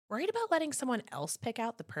Worried about letting someone else pick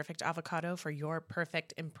out the perfect avocado for your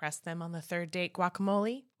perfect impress them on the third date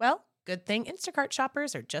guacamole? Well, good thing Instacart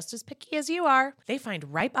shoppers are just as picky as you are. They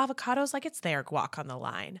find ripe avocados like it's their guac on the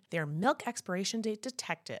line. They're milk expiration date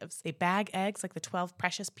detectives. They bag eggs like the 12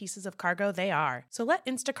 precious pieces of cargo they are. So let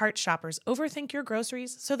Instacart shoppers overthink your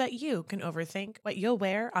groceries so that you can overthink what you'll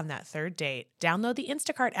wear on that third date. Download the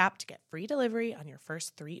Instacart app to get free delivery on your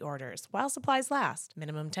first 3 orders while supplies last.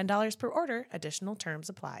 Minimum $10 per order. Additional terms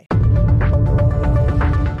apply.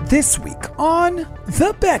 This week on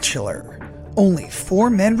The Bachelor, only 4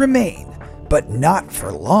 men remain, but not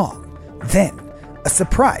for long. Then, a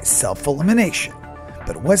surprise self-elimination.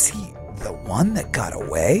 But was he the one that got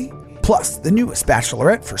away? Plus, the newest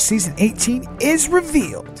Bachelorette for season 18 is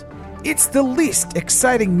revealed. It's the least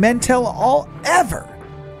exciting men tell-all ever.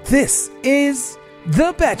 This is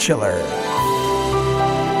The Bachelor.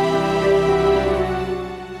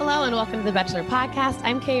 Hello and welcome to The Bachelor Podcast.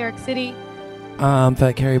 I'm Kay York City.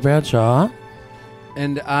 Fat Carrie Bradshaw.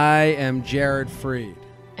 And I am Jared Freed.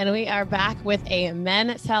 And we are back with a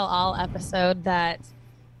Men Tell All episode that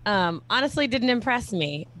honestly didn't impress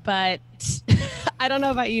me, but I don't know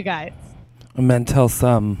about you guys. Men tell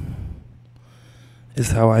some is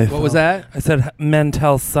how I felt. What was that? I said men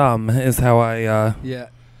tell some is how I... Yeah.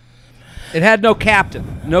 It had no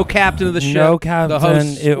captain. No captain of the ship. No captain. The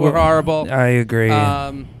hosts were horrible. I agree.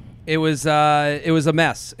 It was a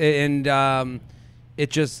mess. And it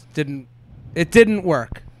just didn't... It didn't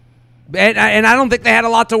work. And I don't think they had a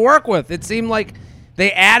lot to work with. It seemed like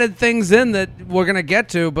they added things in that we're going to get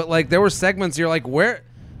to, but like there were segments you're like,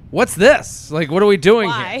 what's this? Like, what are we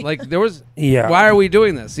doing here? Like there was, why are we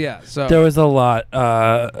doing this? Yeah. So there was a lot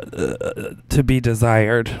to be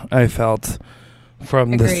desired, I felt,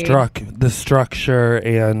 from the structure,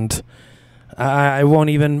 and I won't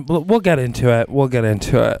even, we'll get into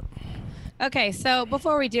it. Okay, so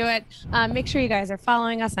before we do it, make sure you guys are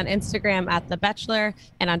following us on Instagram at The Bachelor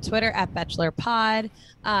and on Twitter at BachelorPod.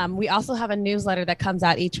 We also have a newsletter that comes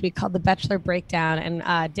out each week called The Bachelor Breakdown.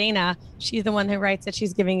 And Dana, she's the one who writes it.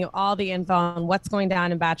 She's giving you all the info on what's going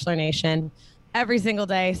down in Bachelor Nation every single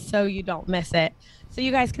day so you don't miss it. So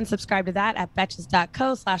you guys can subscribe to that at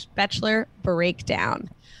betches.co/Bachelor Breakdown.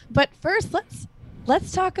 But first,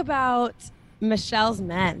 let's talk about Michelle's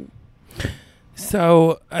men.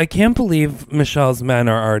 So I can't believe Michelle's men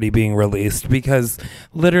are already being released, because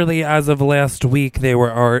literally as of last week they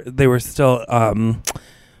were still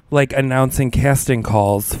like announcing casting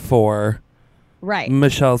calls for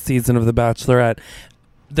Michelle's season of The Bachelorette.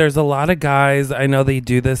 There's a lot of guys, I know they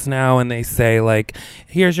do this now, and they say like,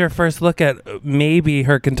 here's your first look at maybe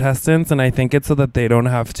her contestants, and I think it's so that they don't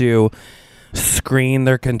have to screen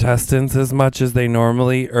their contestants as much as they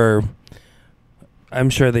normally, or I'm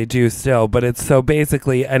sure they do still, but it's so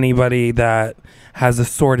basically anybody that has a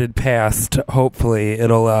sordid past, hopefully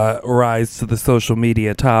it'll rise to the social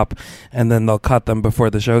media top, and then they'll cut them before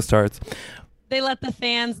the show starts. They let the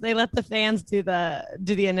fans do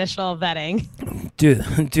the initial vetting. Do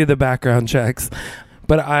the background checks.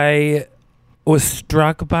 But I was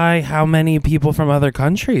struck by how many people from other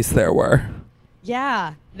countries there were.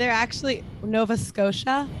 Yeah, they're actually Nova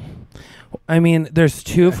Scotia. I mean, there's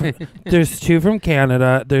two from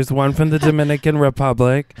Canada. There's one from the Dominican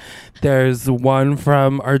Republic. There's one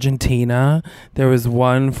from Argentina. There was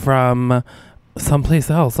one from someplace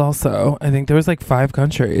else also. I think there was like 5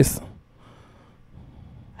 countries.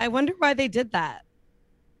 I wonder why they did that.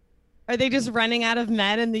 Are they just running out of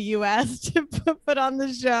men in the U.S. to put on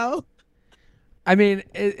the show? I mean,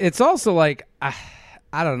 it's also like, I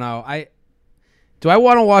don't know. Do I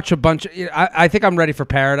want to watch a bunch of... I think I'm ready for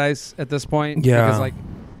Paradise at this point. Yeah. Because, like,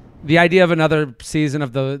 the idea of another season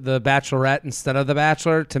of the Bachelorette instead of The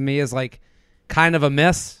Bachelor, to me, is, like, kind of a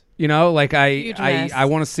miss. You know? Like, I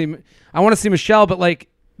want to see Michelle, but, like,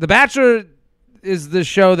 The Bachelor is the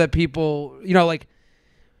show that people... You know, like,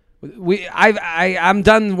 I'm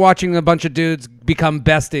done watching a bunch of dudes become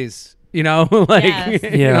besties. You know? Like, yes,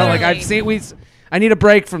 you know, like, I've seen... I need a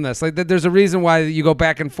break from this. Like, there's a reason why you go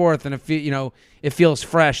back and forth, and it feels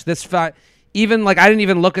fresh. Even like I didn't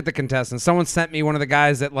even look at the contestants. Someone sent me one of the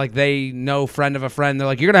guys that like they know, friend of a friend. They're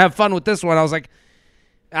like, "You're gonna have fun with this one." I was like,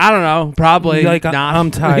 "I don't know, probably like not."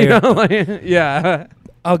 I'm tired. You know, like, yeah,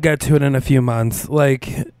 I'll get to it in a few months.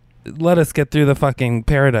 Like, let us get through the fucking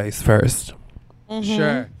Paradise first. Mm-hmm.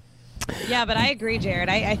 Sure. Yeah, but I agree, Jared.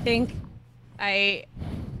 I think I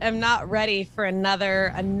am not ready for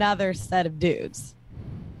another set of dudes.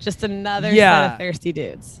 Just another set of thirsty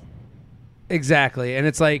dudes. Exactly. And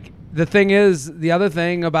it's like, the thing is, the other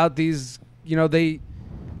thing about these,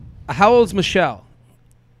 how old's Michelle?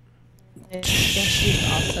 I think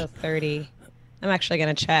she's also 30. I'm actually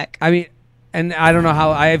gonna check. I mean, and I don't know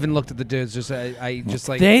how. I haven't looked at the dudes. Just I just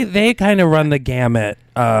like They kind of run the gamut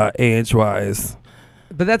age wise.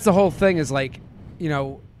 But that's the whole thing. Is like,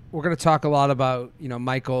 we're gonna talk a lot about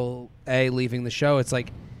Michael A. leaving the show. It's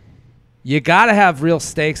like you got to have real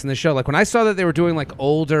stakes in the show. Like when I saw that they were doing like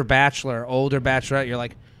older Bachelor, older Bachelorette, you're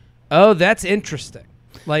like, oh, that's interesting.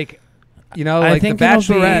 Like, I like think the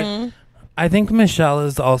Bachelorette. I think Michelle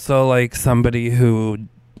is also like somebody who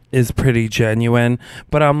is pretty genuine,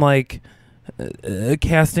 but I'm like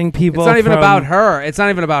casting people. It's not even about her. It's not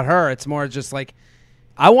even about her. It's more just like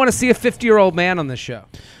I want to see a 50-year-old man on this show.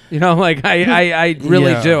 Like I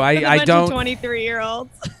really do. I don't.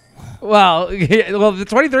 23-year-olds. Well, the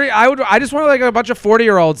 23. I just want like a bunch of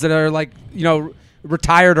 40-year-olds that are like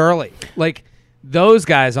retired early. Like those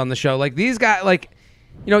guys on the show. Like these guys. Like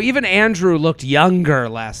even Andrew looked younger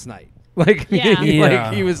last night. Like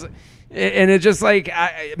like he was. And it's just like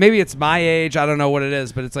maybe it's my age. I don't know what it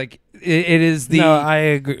is, but it's like it is the. No, I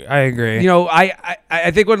agree.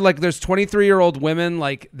 I think when like there's 23-year-old women,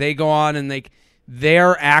 like they go on and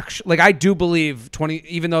they're actually like I do believe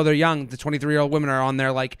even though they're young, the 23-year-old women are on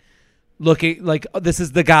there like looking like this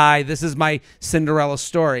is the guy. This is my Cinderella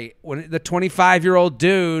story. When the 25-year-old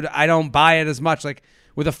dude, I don't buy it as much. Like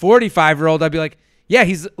with a 45-year-old, I'd be like, yeah,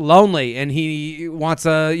 he's lonely and he wants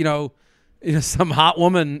a some hot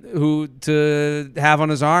woman who to have on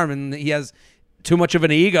his arm, and he has too much of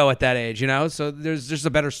an ego at that age, So there's just a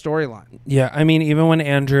better storyline. Yeah, I mean, even when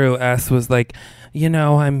Andrew S. was like,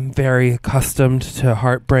 I'm very accustomed to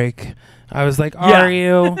heartbreak, I was like, are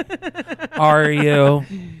you? Are you?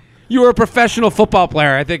 You were a professional football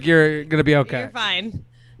player. I think you're going to be okay. You're fine.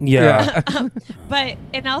 Yeah. But,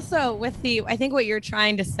 and also I think what you're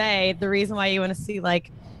trying to say, the reason why you want to see like,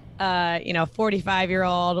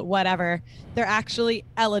 45-year-old, whatever, they're actually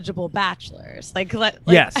eligible bachelors. Like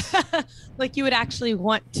yes. Like you would actually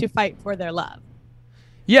want to fight for their love.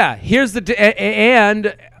 Yeah. Here's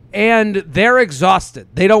and they're exhausted.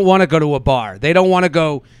 They don't want to go to a bar. They don't want to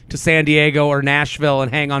go to San Diego or Nashville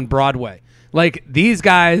and hang on Broadway. Like these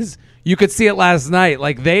guys, you could see it last night.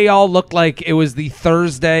 Like they all looked like it was the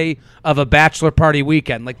Thursday of a bachelor party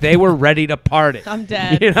weekend. Like they were ready to party. I'm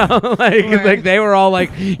dead. Like they were all like,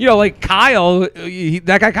 like Kyle.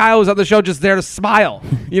 That guy Kyle was on the show just there to smile.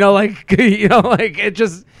 Like it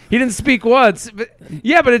just he didn't speak once. But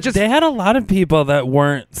it just they had a lot of people that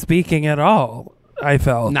weren't speaking at all. I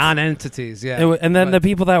felt non-entities. Yeah, and then the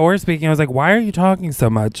people that were speaking, I was like, why are you talking so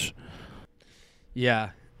much? Yeah.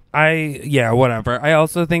 Whatever. I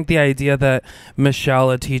also think the idea that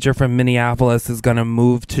Michelle, a teacher from Minneapolis, is going to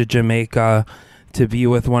move to Jamaica to be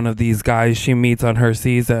with one of these guys she meets on her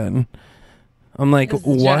season. I'm like,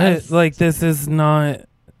 what? Like, this is not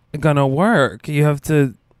going to work. You have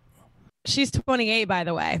to. She's 28, by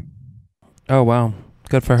the way. Oh, wow.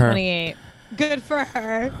 Good for her. 28. Good for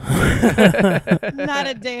her. Not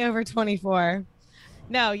a day over 24.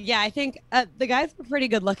 No, yeah, I think the guys were pretty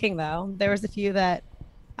good looking, though. There was a few that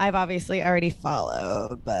I've obviously already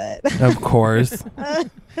followed, but of course.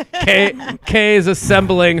 Kay is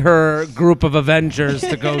assembling her group of Avengers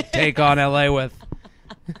to go take on LA with.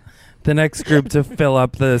 The next group to fill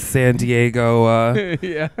up the San Diego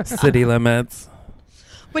city limits.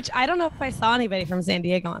 Which I don't know if I saw anybody from San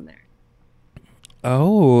Diego on there.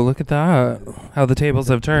 Oh, look at that. How the tables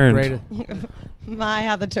have turned.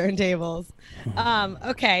 How the turntables.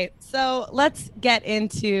 Okay, so let's get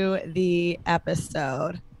into the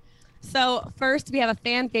episode. So first, we have a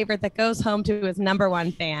fan favorite that goes home to his number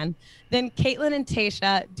one fan. Then Caitlin and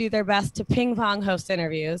Tayshia do their best to ping pong host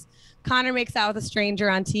interviews. Connor makes out with a stranger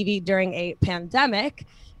on TV during a pandemic.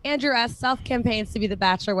 Andrew S. self-campaigns to be the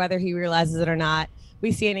Bachelor, whether he realizes it or not.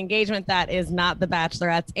 We see an engagement that is not the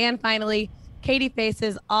Bachelorette's. And finally, Katie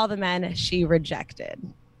faces all the men she rejected.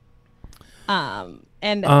 That's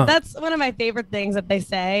one of my favorite things that they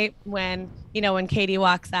say when Katie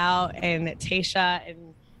walks out and Tayshia and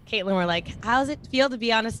Caitlin were like, how does it feel to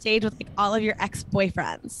be on a stage with like all of your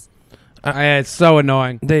ex-boyfriends? It's so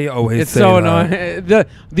annoying. They always it's say so that. Annoying.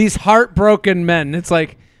 These heartbroken men. It's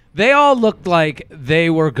like they all looked like they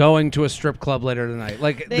were going to a strip club later tonight.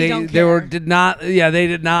 Like they did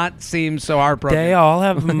not seem so heartbroken. They all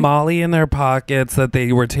have Molly in their pockets that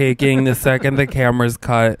they were taking the second the cameras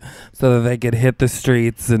cut so that they could hit the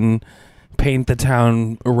streets and paint the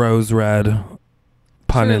town rose red.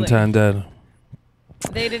 Pun Truly. intended.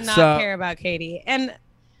 They did not care about Katie. And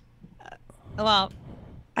I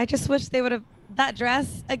just wish they would have that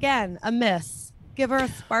dress again, a miss. Give her a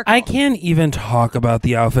sparkle. I can't even talk about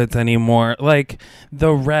the outfits anymore. Like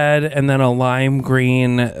the red and then a lime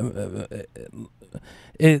green. The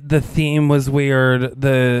theme was weird.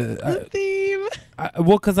 The theme.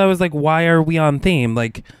 Well, because I was like, why are we on theme?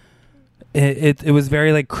 Like, it was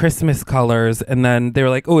very like Christmas colors, and then they were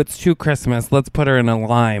like, oh, it's too Christmas. Let's put her in a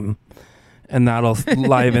lime, and that'll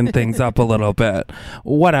liven things up a little bit.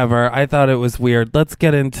 Whatever. I thought it was weird. Let's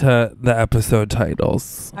get into the episode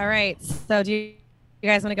titles. All right. So do you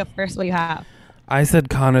guys want to go first? What do you have? I said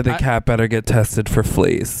Connor the cat better get tested for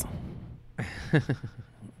fleas.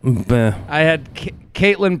 Bleh. I had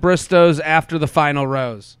Caitlin Bristow's After the Final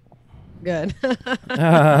Rose. Good.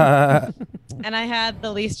 And I had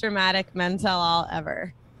the least dramatic men tell all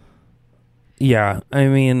ever. Yeah, I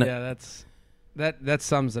mean, Yeah, that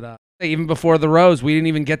sums it up. Even before the rose, we didn't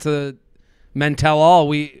even get to men tell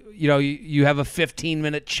all. You have a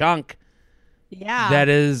 15-minute chunk. Yeah. That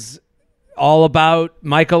is all about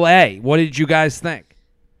Michael A. What did you guys think?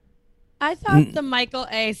 I thought the Michael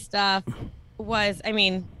A stuff was, I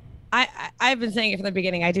mean, I've been saying it from the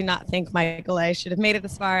beginning. I do not think Michael A should have made it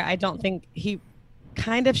this far. I don't think he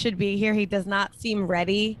kind of should be here. He does not seem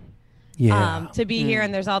ready to be here.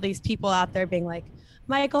 And there's all these people out there being like,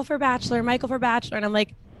 Michael for Bachelor, Michael for Bachelor. And I'm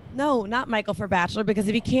like, no, not Michael for Bachelor, because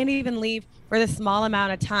if he can't even leave for this small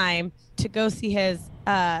amount of time to go see his,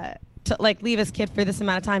 to like leave his kid for this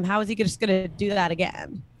amount of time, how is he just going to do that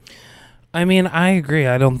again? I mean, I agree.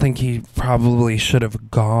 I don't think he probably should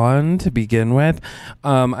have gone to begin with.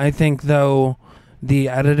 I think, though, the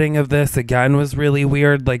editing of this, again, was really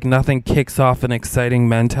weird. Like, nothing kicks off an exciting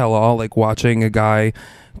men tell all, like watching a guy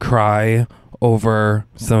cry over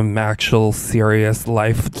some actual serious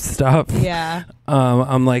life stuff. Yeah.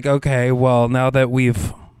 I'm like, okay, well, now that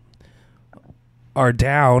we've are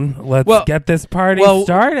down, let's get this party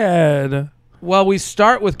started. Well, we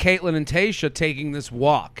start with Caitlin and Tayshia taking this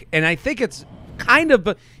walk, and I think it's kind of,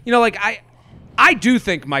 like I do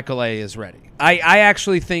think Michael A. is ready. I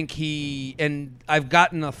actually think and I've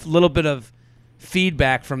gotten a little bit of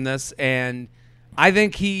feedback from this, and I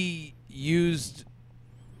think he used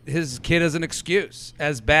his kid as an excuse,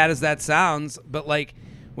 as bad as that sounds, but like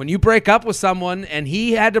when you break up with someone, and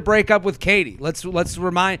he had to break up with Katie, let's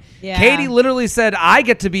remind, Katie literally said, I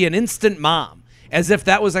get to be an instant mom. As if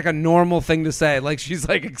that was like a normal thing to say. Like she's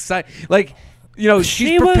like excited. Like,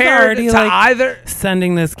 she's prepared to either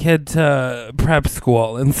sending this kid to prep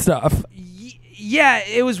school and stuff. Yeah,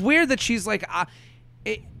 it was weird that she's like,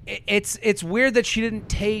 it's weird that she didn't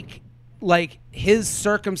take like his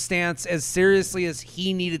circumstance as seriously as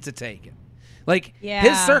he needed to take it. Like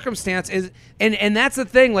his circumstance is, and that's the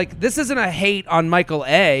thing. Like this isn't a hate on Michael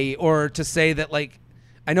A. or to say that like,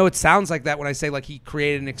 I know it sounds like that when I say like he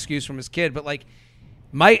created an excuse from his kid, but like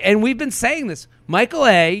and we've been saying this, Michael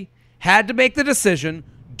A. had to make the decision,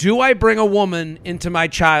 do I bring a woman into my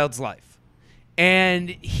child's life? And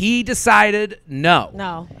he decided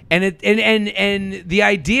no. And and the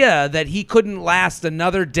idea that he couldn't last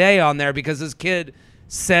another day on there because his kid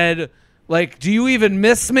said like, do you even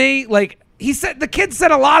miss me? Like he said, the kid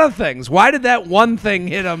said a lot of things. Why did that one thing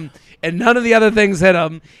hit him and none of the other things hit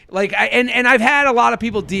him? Like, and I've had a lot of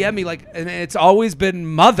people DM me, like, and it's always been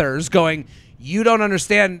mothers going, you don't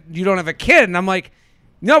understand, you don't have a kid. And I'm like,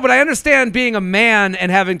 no, but I understand being a man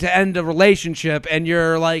and having to end a relationship, and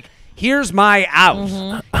you're like, here's my out.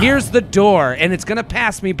 Mm-hmm. Here's the door, and it's going to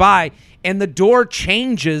pass me by. And the door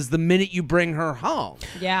changes the minute you bring her home.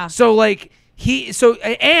 Yeah. So, like,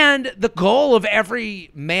 and the goal of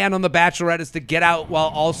every man on The Bachelorette is to get out while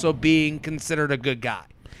also being considered a good guy.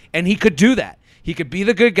 And he could do that. He could be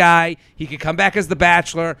the good guy. He could come back as the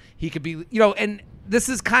Bachelor. He could be, and this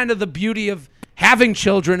is kind of the beauty of having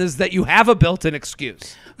children, is that you have a built-in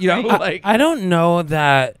excuse. I don't know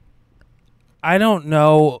that. I don't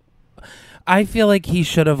know. I feel like he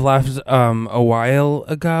should have left a while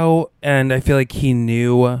ago, and I feel like he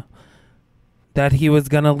knew that he was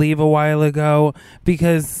going to leave a while ago,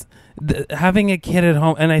 because having a kid at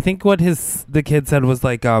home, and I think what the kid said was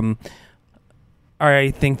like,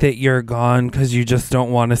 I think that you're gone because you just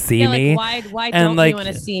don't want to see me. Why don't you want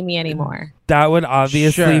to see me anymore? That would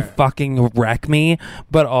obviously fucking wreck me,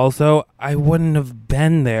 but also I wouldn't have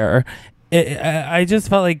been there. I just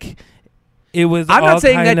felt like it was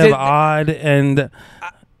odd, and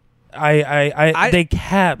they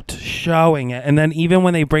kept showing it, and then even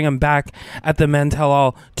when they bring him back at the Men Tell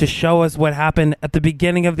All to show us what happened at the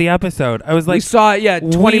beginning of the episode, I was like, we saw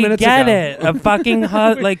it, 20 minutes ago. We get it. A fucking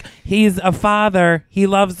like he's a father. He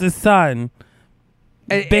loves his son.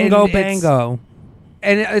 Bingo, bango.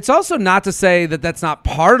 And it's also not to say that that's not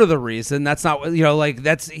part of the reason. That's not,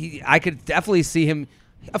 I could definitely see him.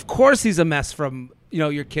 Of course, he's a mess from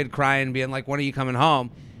your kid crying, being like, "When are you coming home?"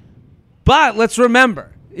 But let's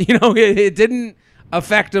remember. It didn't.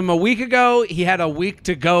 affect him a week ago. He had a week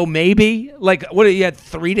to go, maybe. Like, what? He had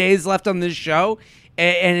 3 days left on this show.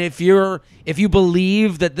 And if you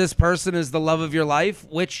believe that this person is the love of your life,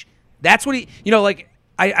 which that's what he, like,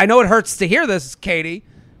 I know it hurts to hear this, Katie,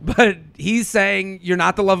 but he's saying you're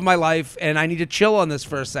not the love of my life, and I need to chill on this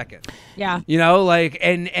for a second. Yeah. Like,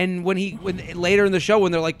 and when later in the show,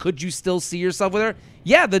 when they're like, could you still see yourself with her?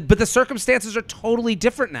 Yeah, but the circumstances are totally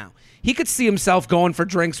different now. He could see himself going for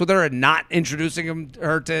drinks with her and not introducing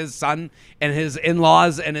her to his son and his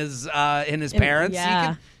in-laws and his parents.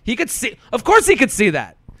 Yeah. He could see. Of course, he could see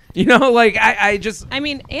that. Like I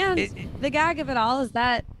mean, the gag of it all is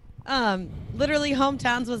that literally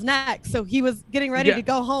Hometowns was next, so he was getting ready to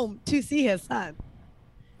go home to see his son.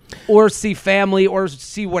 Or see family, or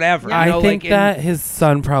see whatever. Yeah. I think that his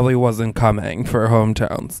son probably wasn't coming for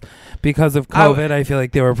Hometowns because of COVID. I feel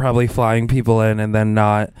like they were probably flying people in and then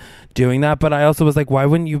not doing that. But I also was like, why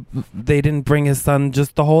wouldn't you? They didn't bring his son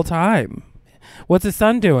just the whole time. What's his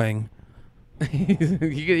son doing?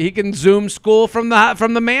 He can Zoom school from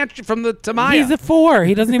the mansion, from the Tamaya. He's a 4.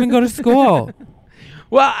 He doesn't even go to school.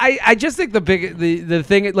 Well, I just think the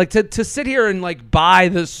thing, like, to sit here and like buy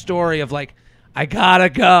the story of like, I gotta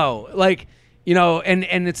go, like,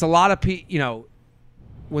 and it's a lot of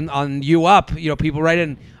when on You Up, people write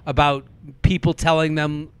in about people telling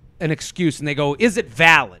them an excuse and they go, is it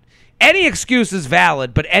valid? Any excuse is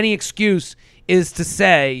valid, but any excuse is to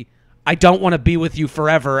say, I don't want to be with you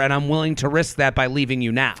forever, and I'm willing to risk that by leaving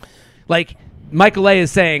you now. Like, Michael A.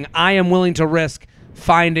 is saying, I am willing to risk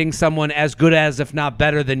finding someone as good as, if not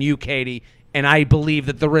better than you, Katie, and I believe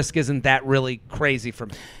that the risk isn't that really crazy for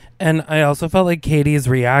me. And I also felt like Katie's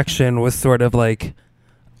reaction was sort of like,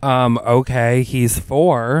 okay, he's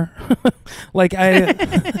 4. Like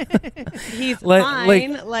he's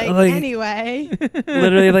fine. Like anyway.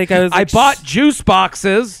 Literally, like I was. I bought juice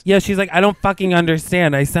boxes. Yeah, she's like, I don't fucking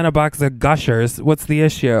understand. I sent a box of Gushers. What's the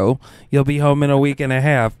issue? You'll be home in a week and a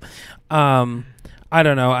half. I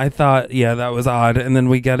don't know. I thought, that was odd. And then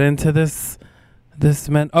we get into this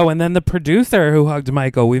meant. Oh, and then the producer who hugged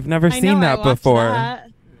Michael. We've never seen that before. That.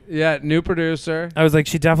 Yeah, new producer. I was like,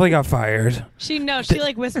 she definitely got fired. She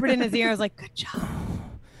like whispered in his ear. I was like, good job.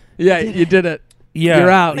 Yeah, you did it. Yeah, you're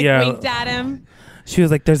out. Like, yeah, winked at him. She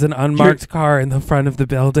was like, "There's an unmarked car in the front of the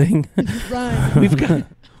building." Right.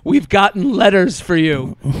 We've gotten letters for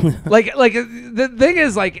you. like the thing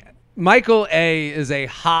is, like, Michael A. is a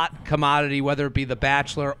hot commodity, whether it be The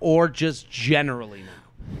Bachelor or just generally now.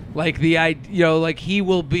 Like like he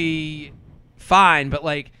will be fine, but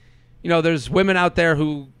like, there's women out there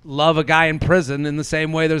who love a guy in prison in the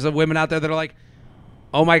same way there's women out there that are like,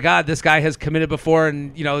 oh my God, this guy has committed before,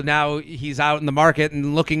 and now he's out in the market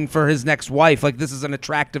and looking for his next wife. Like, this is an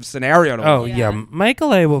attractive scenario to Oh him. yeah,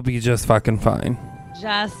 Michael A. will be just fucking fine.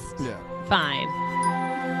 Just fine.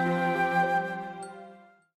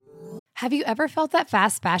 Have you ever felt that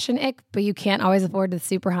fast fashion ick, but you can't always afford the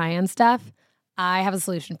super high-end stuff? I have a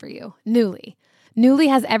solution for you. Nuuly. Nuuly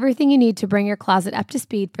has everything you need to bring your closet up to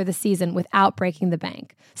speed for the season without breaking the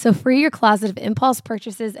bank. So free your closet of impulse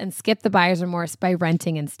purchases and skip the buyer's remorse by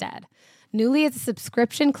renting instead. Nuuly is a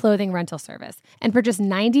subscription clothing rental service, and for just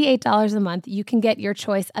 $98 a month, you can get your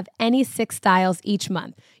choice of any 6 styles each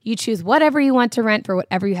month. You choose whatever you want to rent for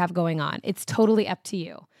whatever you have going on. It's totally up to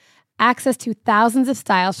you. Access to thousands of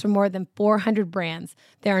styles from more than 400 brands.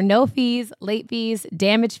 There are no fees, late fees,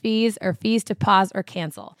 damage fees, or fees to pause or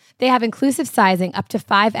cancel. They have inclusive sizing up to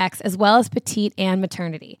 5X as well as petite and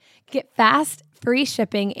maternity. Get fast, free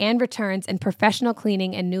shipping and returns and professional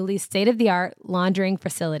cleaning in Nuuly's state-of-the-art laundering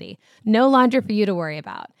facility. No laundry for you to worry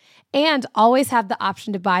about. And always have the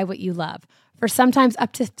option to buy what you love for sometimes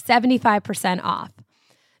up to 75% off.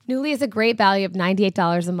 Nuuly is a great value of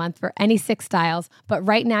 $98 a month for any 6 styles, but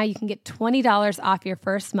right now you can get $20 off your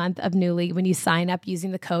first month of Nuuly when you sign up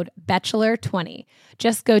using the code BACHELOR20.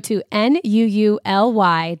 Just go to NUULY.com,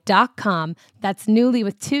 that's Nuuly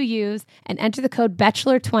with 2 U's, and enter the code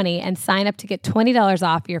BACHELOR20 and sign up to get $20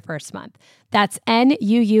 off your first month. That's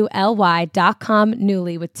NUULY.com,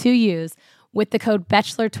 Nuuly with 2 U's, with the code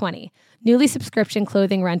BACHELOR20. Nuuly subscription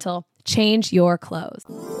clothing rental. Change your clothes.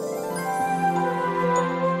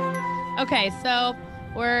 Okay, so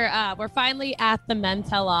we're finally at the Men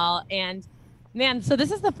Tell All, and man, so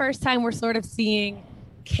this is the first time we're sort of seeing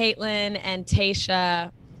Kaitlyn and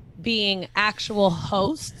Tayshia being actual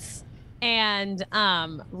hosts and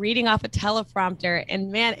reading off a teleprompter,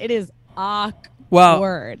 and man, it is awkward.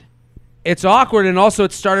 Well, it's awkward, and also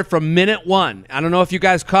it started from minute 1. I don't know if you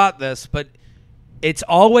guys caught this, but it's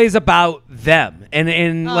always about them,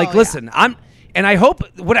 and listen, And I hope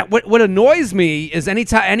what annoys me is any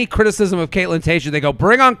criticism of Caitlin Tayshia, they go,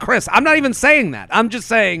 bring on Chris. I'm not even saying that. I'm just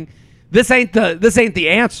saying this ain't the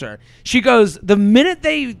answer. She goes, the minute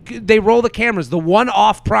they roll the cameras, the one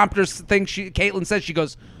off prompter thing Caitlin says, she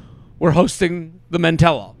goes, we're hosting the Men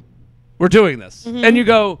Tell All. We're doing this. Mm-hmm. And you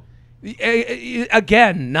go,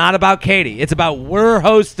 again, not about Katie. It's about we're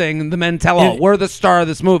hosting the Men Tell All. We're the star of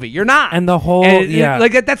this movie. You're not. And the whole,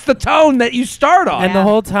 like that's the tone that you start on. And the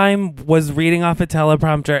whole time was reading off a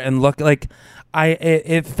teleprompter and look like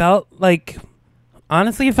it felt like,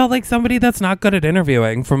 honestly, it felt like somebody that's not good at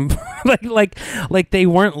interviewing from like they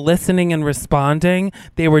weren't listening and responding.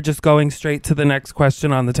 They were just going straight to the next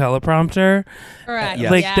question on the teleprompter. Correct.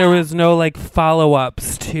 Like there was no like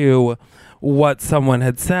follow-ups to what someone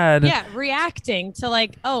had said. Yeah, reacting to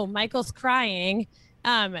like, oh, Michael's crying.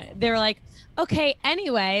 They were like, okay,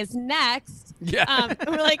 anyways, next. Yeah.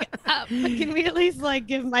 We're like, can we at least like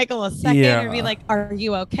give Michael a second or be like, are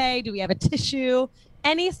you okay? Do we have a tissue?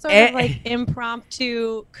 Any sort of like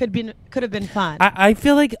impromptu could have been fun. I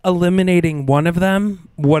feel like eliminating one of them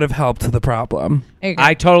would have helped the problem.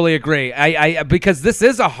 I totally agree. I because this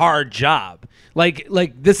is a hard job. Like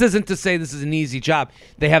this isn't to say this is an easy job.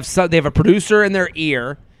 They have a producer in their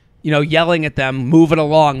ear, yelling at them, move it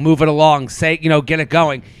along, say, get it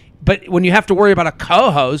going. But when you have to worry about a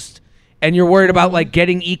co-host and you're worried about like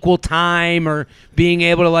getting equal time or being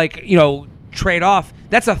able to like, trade off,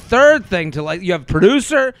 that's a third thing to like. You have a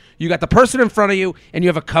producer, you got the person in front of you, and you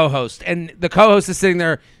have a co-host, and the co-host is sitting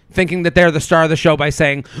there thinking that they're the star of the show by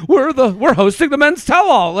saying we're hosting the Men's Tell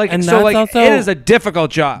All. Like, and so like also, it is a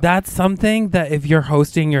difficult job. That's something that if you're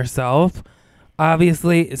hosting yourself,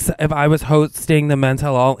 obviously, if I was hosting the Men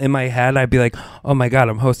Tell All in my head, I'd be like, oh my God,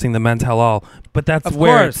 I'm hosting the Men Tell All. But that's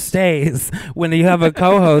where it stays. When you have a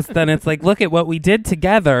co-host, then it's like, look at what we did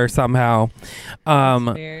together somehow.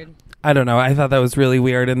 That's weird. I don't know. I thought that was really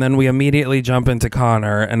weird. And then we immediately jump into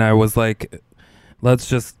Connor, and I was like, let's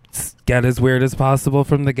just get as weird as possible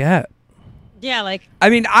from the get. Yeah, like. I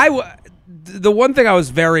mean, the one thing I was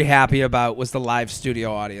very happy about was the live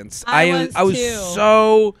studio audience. I was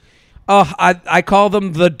so. I call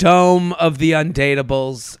them the dome of the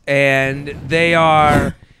Undateables, and they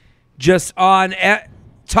are just on.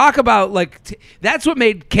 Talk about like that's what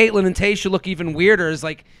made Caitlin and Tayshia look even weirder. Is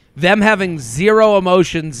like them having zero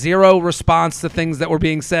emotion, zero response to things that were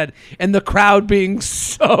being said, and the crowd being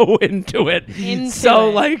so into it.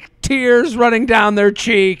 Like tears running down their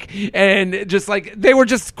cheek, and just like they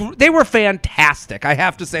were fantastic. I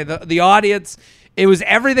have to say the audience. It was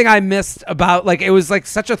everything I missed about, like, it was like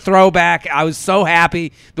such a throwback. I was so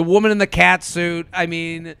happy. The woman in the cat suit, I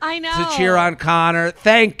mean, I know. To cheer on Connor.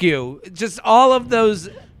 Thank you. Just all of those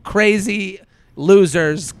crazy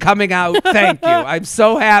losers coming out. Thank you. I'm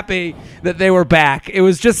so happy that they were back. It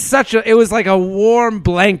was just it was like a warm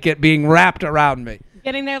blanket being wrapped around me.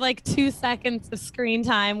 Getting there like 2 seconds of screen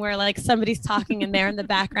time where like somebody's talking in there in the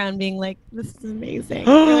background being like, this is amazing.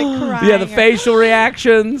 They're like crying. Yeah, the facial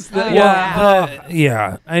reactions.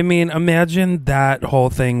 Yeah. I mean, imagine that whole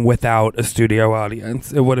thing without a studio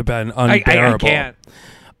audience. It would have been unbearable. I can't.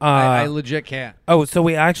 I legit can't. Oh, so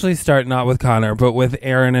we actually start not with Connor, but with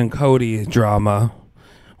Aaron and Cody drama,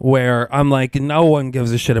 where I'm like, no one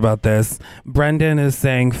gives a shit about this. Brendan is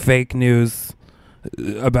saying fake news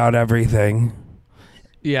about everything.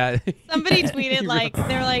 Yeah. Somebody tweeted like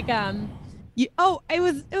they're like it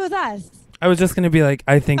was us. I was just gonna be like,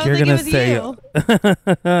 I think you're gonna say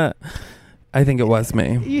I think it was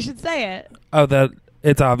me. You should say it. Oh, that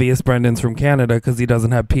it's obvious Brendan's from Canada because he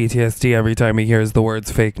doesn't have PTSD every time he hears the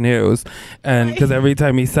words fake news, and because every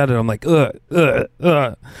time he said it, I'm like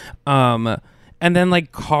And then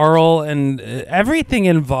like Carl and everything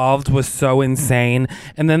involved was so insane.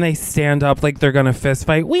 And then they stand up like they're going to fist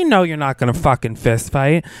fight. We know you're not going to fucking fist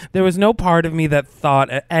fight. There was no part of me that thought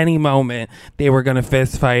at any moment they were going to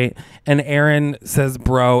fist fight. And Aaron says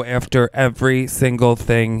bro after every single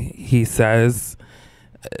thing he says.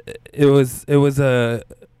 It was a.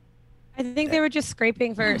 I think they were just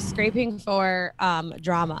scraping for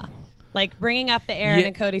drama. Like bringing up the Aaron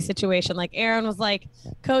and Cody situation. Like Aaron was like,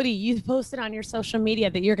 Cody, you posted on your social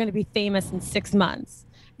media that you're going to be famous in 6 months.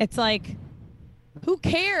 It's like, who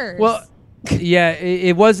cares? Well, yeah,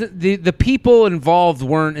 it wasn't the people involved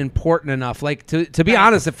weren't important enough. Like to be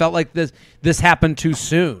honest, it felt like this happened too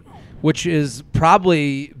soon, which is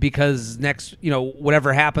probably because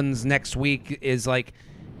whatever happens next week is like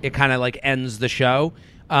it kind of like ends the show.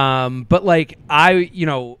 But like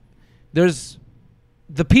there's.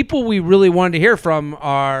 The people we really wanted to hear from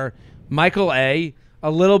are Michael A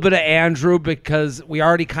little bit of Andrew because we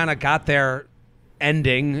already kind of got there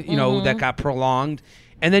ending, you know, that got prolonged.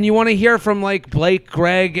 And then you want to hear from like Blake,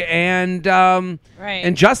 Greg, and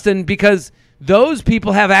Justin, because those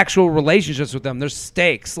people have actual relationships with them. There's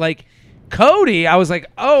stakes. Like Cody, I was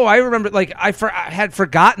like, oh, I remember. Like I had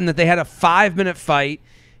forgotten that they had a 5-minute fight.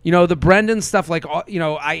 You know, the Brendan stuff. Like you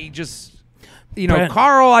know, I just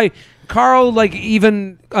Carl like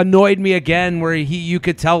even annoyed me again, where you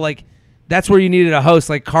could tell like. That's where you needed a host.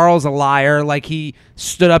 Like Carl's a liar. Like he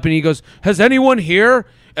stood up and he goes, "Has anyone here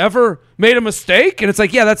ever made a mistake?" And it's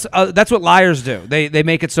like, yeah, that's what liars do. They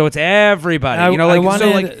make it so it's everybody. You know,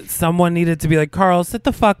 like someone needed to be like, Carl, sit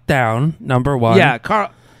the fuck down. Number one. Yeah,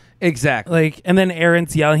 Carl. Exactly. Like, and then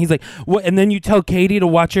Aaron's yelling. He's like, "What?" And then you tell Katie to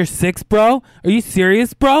watch her 6, bro. Are you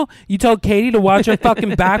serious, bro? You tell Katie to watch her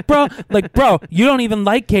fucking back, bro. Like, bro, you don't even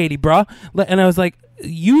like Katie, bro. And I was like,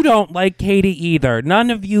 you don't like Katie either.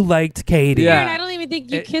 None of you liked Katie. Yeah. Aaron, I don't even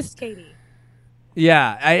think you kissed Katie.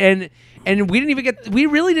 Yeah, and we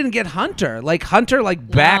really didn't get Hunter. Like Hunter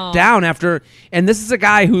backed down after, and this is a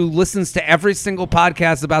guy who listens to every single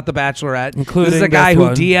podcast about The Bachelorette. Including this is a guy who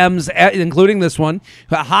DMs, including this one.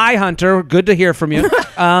 Hi Hunter, good to hear from you.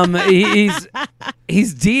 He's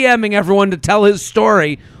DMing everyone to tell his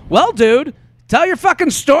story. Well, dude, tell your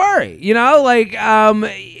fucking story. You know, like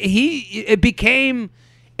it became,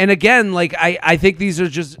 and again, like I think these are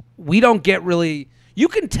just, we don't get really. You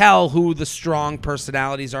can tell who the strong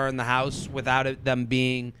personalities are in the house without them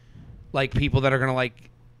being like people that are gonna like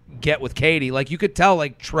get with Katie. Like you could tell,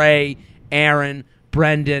 like Trey, Aaron,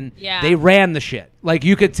 Brendan, they ran the shit. Like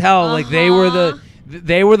you could tell, like they were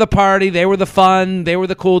the party, they were the fun, they were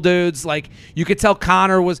the cool dudes. Like you could tell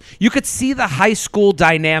Connor was. You could see the high school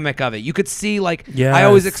dynamic of it. You could see like I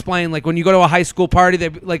always explain, like when you go to a high school party, they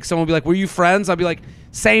like someone would be like, "Were you friends?" I'll be like,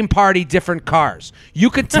 "Same party, different cars." You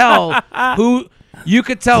could tell who. You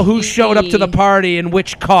could tell who showed up to the party in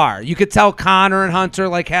which car. You could tell Connor and Hunter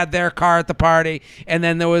like had their car at the party, and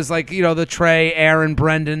then there was like, you know, the Trey, Aaron,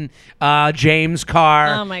 Brendan, James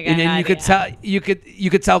car. Oh my god! And then you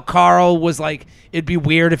could tell Carl was like, it'd be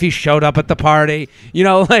weird if he showed up at the party. You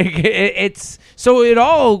know, like it's so it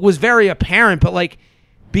all was very apparent, but like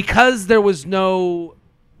because there was no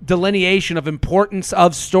delineation of importance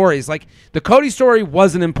of stories, like the Cody story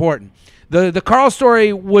wasn't important. The Carl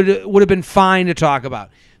story would have been fine to talk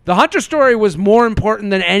about. The Hunter story was more important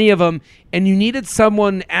than any of them, and you needed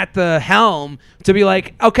someone at the helm to be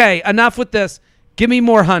like, okay, enough with this. Give me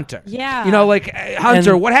more Hunter. Yeah. You know, like,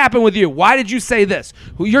 Hunter, what happened with you? Why did you say this?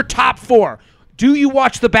 Your top 4. Do you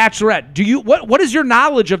watch The Bachelorette? Do you what is your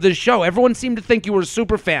knowledge of this show? Everyone seemed to think you were a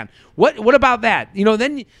super fan. What about that? You know,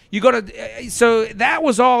 then you go to so that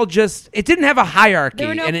was all just, it didn't have a hierarchy. There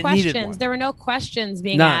were no and questions. It needed one. There were no questions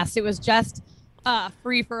being None. asked. It was just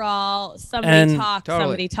free for all. Somebody talk. Totally.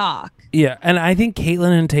 Somebody talk. Yeah, and I think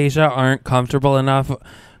Caitlin and Tayshia aren't comfortable enough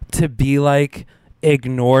to be like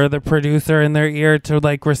ignore the producer in their ear to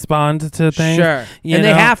like respond to things. Sure. You And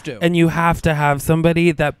know? they have to. And you have to have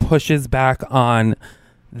somebody that pushes back on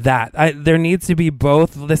that. There needs to be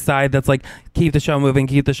both the side that's like keep the show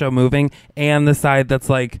moving, and the side that's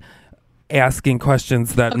like asking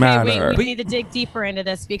questions that matter. We need to dig deeper into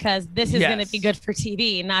this because this is going to be good for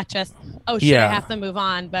TV, not just I have to move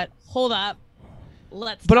on. But hold up,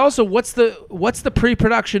 let's. But also, what's the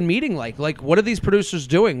pre-production meeting like? Like, what are these producers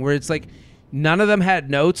doing? Where it's like none of them had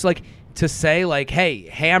notes, like to say like, hey,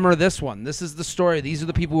 hammer this one. This is the story. These are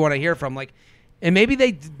the people we want to hear from. Like, and maybe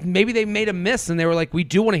they made a miss and they were like, we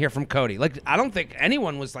do want to hear from Cody. Like, I don't think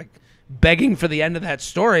anyone was like begging for the end of that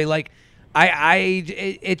story. Like,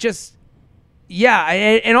 it just. Yeah,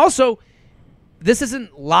 and also, this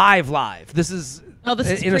isn't live. This is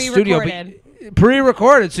in a studio,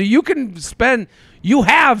 pre-recorded. So you can you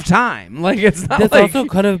have time. Like it's not. This like, also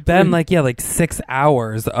could have been like 6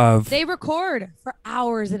 hours of. They record for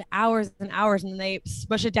hours and hours and hours, and they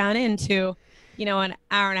push it down into, an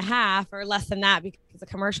hour and a half or less than that because of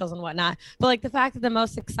commercials and whatnot. But like the fact that the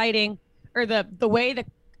most exciting, or the way that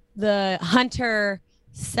the Hunter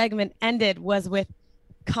segment ended was with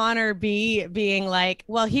Connor B being like,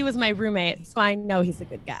 well, he was my roommate, so I know he's a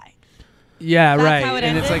good guy. Yeah, That's right. how it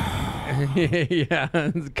and ended? It's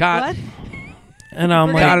like, yeah, What? And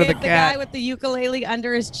I'm We're gonna like, get the guy with the ukulele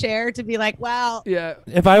under his chair to be like, wow. yeah.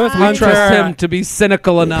 if I was I We Hunter, trust him to be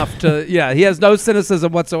cynical enough to. Yeah, he has no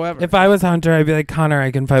cynicism whatsoever. if I was Hunter, I'd be like, Connor,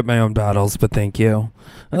 I can fight my own battles, but thank you.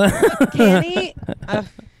 Can he?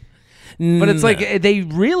 But it's like they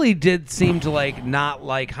really did seem to like not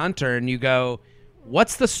like Hunter, and you go,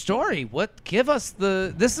 "What's the story? What give us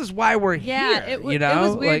the? This is why we're Yeah, here." it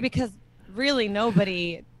was weird Like, because really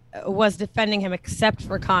nobody was defending him except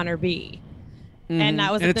for Connor B. And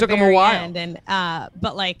that was And at it the took him a very while. end. And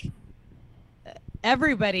but like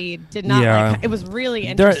everybody did not Yeah. like. It was really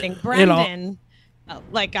There- interesting. it all- Brendan,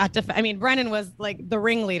 got to. I mean, Brendan was like the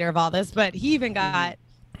ringleader of all this, but he even got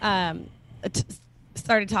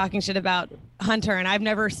started talking shit about Hunter, and I've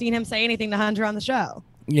never seen him say anything to Hunter on the show.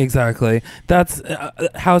 Exactly. That's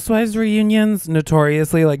Housewives reunions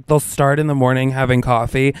notoriously, like, they'll start in the morning having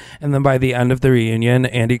coffee, and then by the end of the reunion,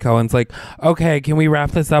 Andy Cohen's like, okay, can we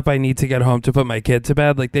wrap this up? I need to get home to put my kid to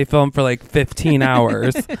bed. Like, they film for like 15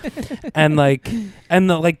 hours. And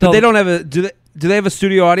But they don't have a do they have a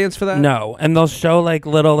studio audience for that? No, and they'll show like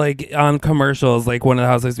little like on commercials, like one of the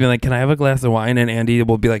housewives being like, "Can I have a glass of wine?" And Andy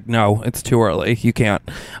will be like, "No, it's too early. You can't."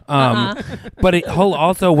 But he'll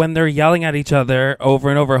also, when they're yelling at each other over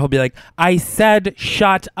and over, he'll be like, "I said,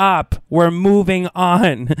 shut up. We're moving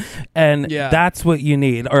on," and that's what you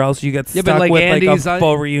need, or else you get stuck but, like, with Andy's like a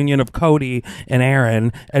full reunion of Cody and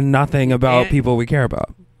Aaron and nothing about people we care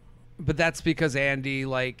about. But that's because Andy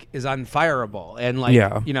like is unfireable, and like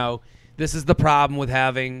this is the problem with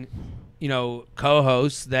having,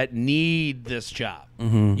 co-hosts that need this job.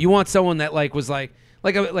 Mm-hmm. You want someone that like was like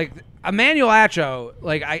Emmanuel Acho,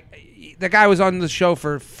 that guy was on the show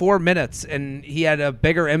for 4 minutes and he had a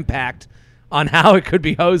bigger impact on how it could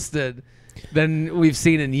be hosted than we've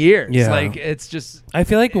seen in years. Yeah. Like it's just. I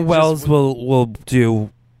feel like Wells will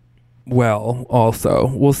do well. Also,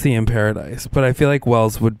 we'll see in Paradise, but I feel like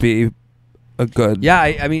Wells would be a good. Yeah,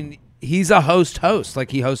 I mean. He's a host. Like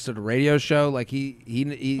he hosted a radio show. Like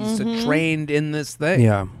he's trained in this thing.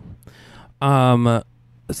 Yeah.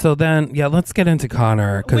 So then, let's get into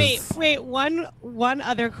Connor. Wait. One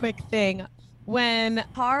other quick thing. When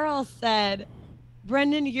Carl said,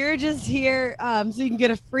 "Brendan, you're just here so you can get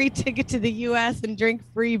a free ticket to the U.S. and drink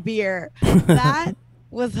free beer," that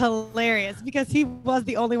was hilarious because he was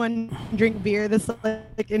the only one to drink beer this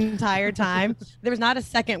entire time. There was not a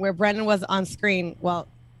second where Brendan was on screen. Well.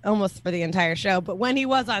 Almost for the entire show, but when he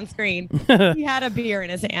was on screen, he had a beer in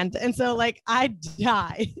his hand, and so I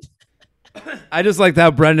died. I just liked how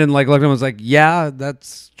Brendan looked at him and was like, "Yeah,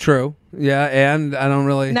 that's true. Yeah, and I don't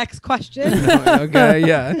really." Next question. Okay,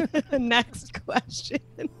 yeah. Next question.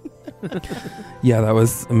 Yeah, that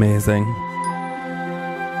was amazing.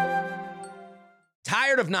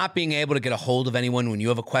 Tired of not being able to get a hold of anyone when you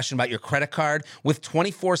have a question about your credit card? With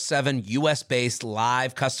 24/7 US-based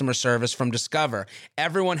live customer service from Discover,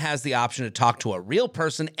 everyone has the option to talk to a real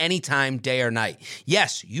person anytime, day or night.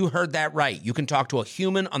 Yes, you heard that right. You can talk to a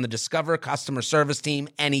human on the Discover customer service team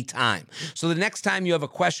anytime. So the next time you have a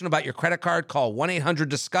question about your credit card, call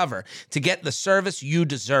 1-800-DISCOVER to get the service you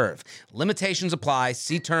deserve. Limitations apply.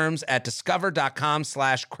 See terms at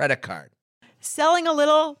discover.com/creditcard. Selling a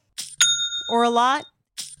little or a lot?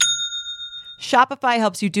 Shopify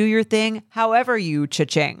helps you do your thing however you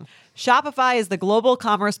cha-ching. Shopify is the global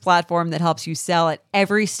commerce platform that helps you sell at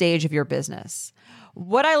every stage of your business.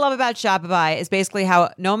 What I love about Shopify is basically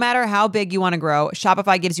how no matter how big you want to grow,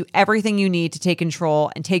 Shopify gives you everything you need to take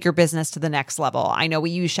control and take your business to the next level. I know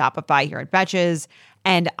we use Shopify here at Betches,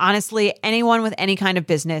 and honestly, anyone with any kind of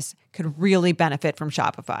business could really benefit from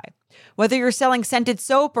Shopify. Whether you're selling scented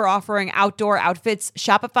soap or offering outdoor outfits,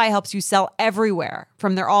 Shopify helps you sell everywhere,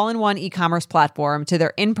 from their all-in-one e-commerce platform to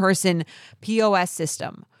their in-person POS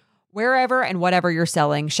system. Wherever and whatever you're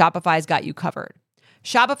selling, Shopify's got you covered.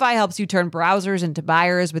 Shopify helps you turn browsers into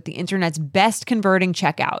buyers with the internet's best converting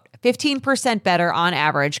checkout, 15% better on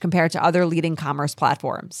average compared to other leading commerce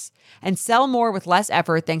platforms. And sell more with less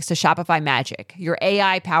effort thanks to Shopify Magic, your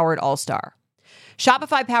AI-powered all-star.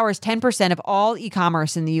 Shopify powers 10% of all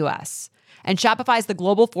e-commerce in the U.S., and Shopify is the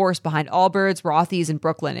global force behind Allbirds, Rothy's, and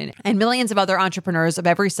Brooklyn, and millions of other entrepreneurs of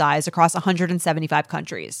every size across 175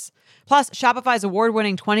 countries. Plus, Shopify's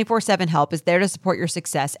award-winning 24/7 help is there to support your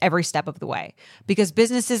success every step of the way, because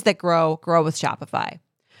businesses that grow, grow with Shopify.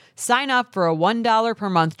 Sign up for a $1 per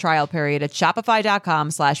month trial period at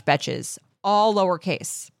shopify.com/betches, all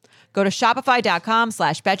lowercase. Go to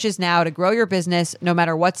shopify.com/betches now to grow your business no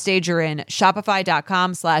matter what stage you're in.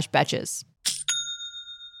 Shopify.com/betches.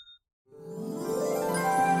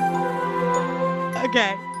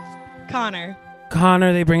 Okay, Connor.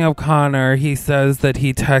 They bring up Connor. He says that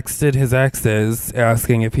he texted his exes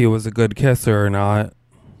asking if he was a good kisser or not.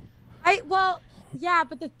 Yeah,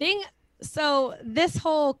 but the thing, so this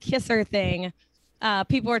whole kisser thing,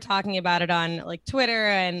 people were talking about it on like Twitter,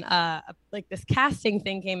 and like this casting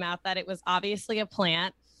thing came out that it was obviously a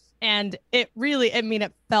plant, and it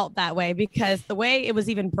felt that way because the way it was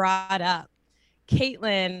even brought up,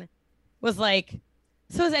 Caitlyn was like,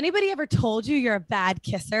 "So has anybody ever told you you're a bad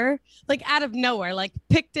kisser?" Like out of nowhere, like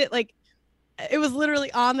picked it, like it was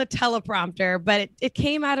literally on the teleprompter, but it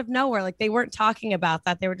came out of nowhere. Like they weren't talking about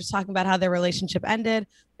that. They were just talking about how their relationship ended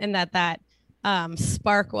and that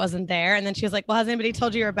spark wasn't there. And then she was like, well, has anybody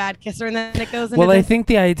told you you're a bad kisser? And then it goes into Well, I this think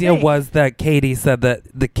the idea thing. was that Katie said that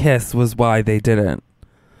the kiss was why they didn't.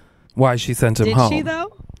 Why she sent him Did home. she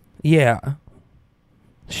though? Yeah.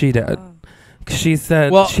 She did. Oh. She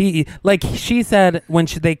said Well- she said when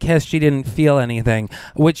they kissed she didn't feel anything.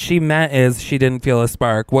 What she meant is she didn't feel a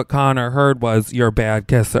spark. What Connor heard was you're a bad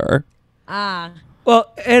kisser. Ah.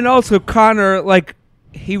 Well, and also Connor, like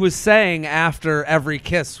he was saying after every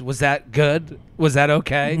kiss, was that good? Was that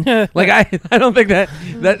okay? Like I don't think that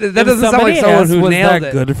If doesn't sound like somebody someone asked, who was nailed that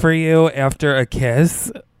it. good for you after a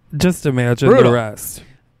kiss? Just imagine Brutal. the rest.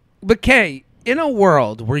 But Kay, in a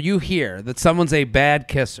world where you hear that someone's a bad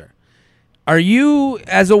kisser, are you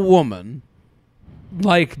as a woman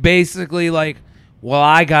like basically like, well,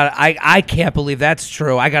 I can't believe that's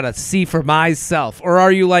true. I got to see for myself. Or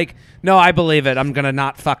are you like, no, I believe it. I'm going to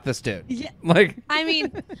not fuck this dude. Yeah. Like I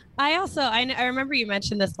mean, I remember you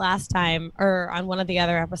mentioned this last time or on one of the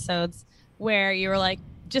other episodes where you were like,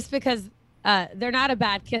 just because they're not a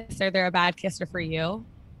bad kisser, they're a bad kisser for you.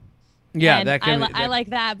 yeah, And that can I like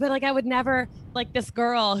that. But like, I would never, like this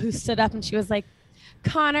girl who stood up and she was like,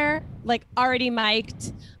 Connor, like already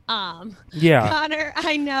mic'd. Yeah. Connor,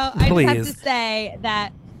 I know. I just have Please. to say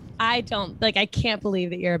that I can't believe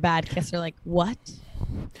that you're a bad kisser. Like, what?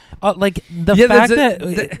 Like the Yeah, fact that's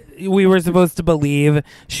that we were supposed to believe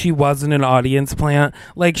she wasn't an audience plant,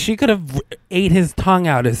 like she could have ate his tongue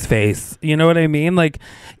out his face. You know what I mean? Like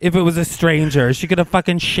if it was a stranger, she could have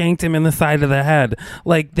fucking shanked him in the side of the head.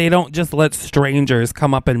 Like they don't just let strangers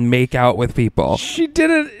come up and make out with people. she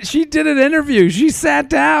did an interview. She sat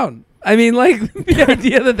down. I mean, like the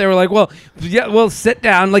idea that they were like, well, yeah, well, sit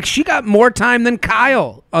down. Like she got more time than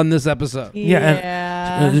Kyle on this episode.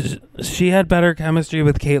 Yeah. And, she had better chemistry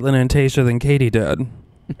with Caitlyn and Tayshia than Katie did.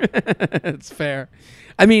 It's fair.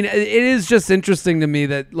 I mean, it is just interesting to me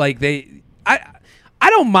that like I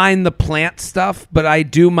don't mind the plant stuff, but I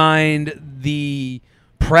do mind the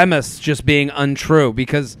premise just being untrue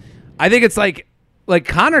because I think it's like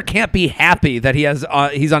Connor can't be happy that he's on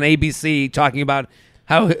ABC talking about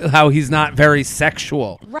how he's not very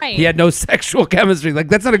sexual. Right. He had no sexual chemistry. Like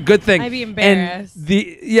that's not a good thing. I'd be embarrassed. And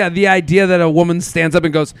the idea that a woman stands up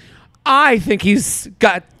and goes, I think he's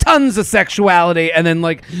got tons of sexuality, and then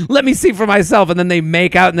like, let me see for myself, and then they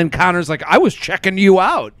make out, and then Connor's like, I was checking you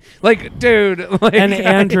out, like, dude. Like, And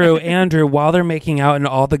Andrew, while they're making out and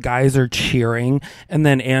all the guys are cheering, and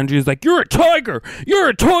then Andrew's like, "You're a tiger, you're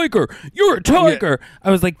a tiger, you're a tiger." I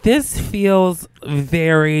was like, this feels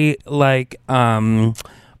very like a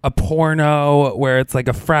porno where it's like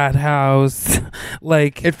a frat house,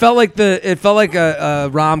 like it felt like a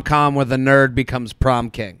rom-com where the nerd becomes prom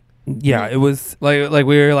king. yeah, it was. Like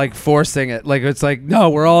we were like forcing it. Like it's like,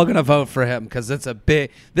 no, we're all gonna vote for him because it's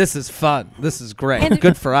this is fun. This is great. And-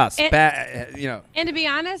 Good for us. and- You know. And to be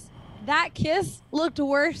honest, that kiss looked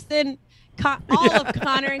worse than all of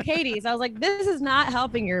Connor and Katie's. I was like, this is not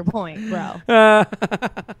helping your point, bro. I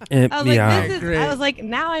was like, yeah. I was like,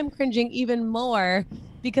 now I'm cringing even more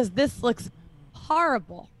because this looks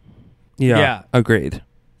horrible. Yeah, agreed.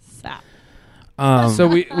 Stop. So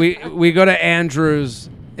we go to Andrew's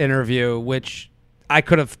interview, which I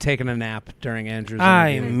could have taken a nap during Andrew's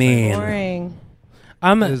I interview. mean, Boring.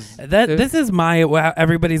 this is my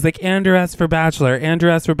everybody's like Andrew S for Bachelor, Andrew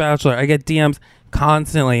S for Bachelor. I get DMs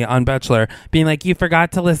constantly on Bachelor being like, you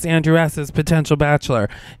forgot to list Andrew S as potential Bachelor.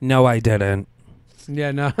 No, I didn't.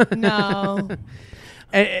 Yeah, no. No.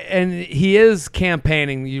 And he is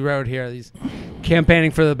campaigning. You wrote here, he's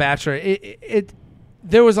campaigning for the Bachelor.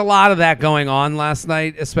 There was a lot of that going on last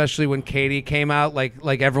night, especially when Katie came out.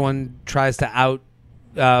 Like everyone tries to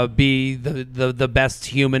be the best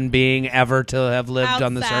human being ever to have lived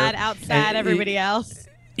on this earth. Outside everybody else.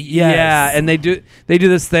 Yes. Yeah, and they do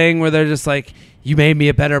this thing where they're just like, you made me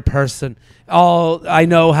a better person. I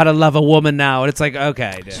know how to love a woman now. And it's like,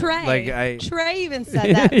 okay, dude. Trey. Trey even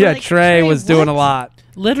said that. Yeah, Like, Trey was doing a what? lot.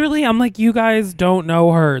 Literally, I'm like, you guys don't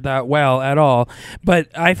know her that well at all. But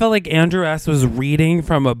I felt like Andrew S. was reading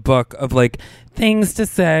from a book of like things to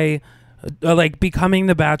say, like becoming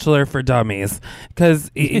the Bachelor for dummies.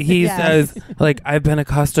 Because he Yes. says, like, I've been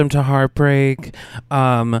accustomed to heartbreak.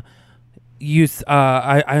 I'm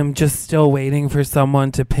just still waiting for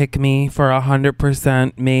someone to pick me for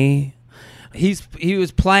 100% me. He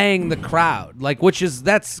was playing the crowd, like,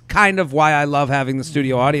 that's kind of why I love having the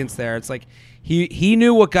studio audience there. It's like he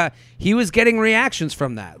knew he was getting reactions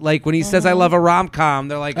from that. Like when he says I love a rom-com,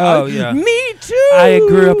 they're like, Oh, yeah. me too. I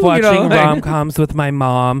grew up watching You know, like- rom-coms with my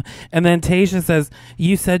mom. And then Tayshia says,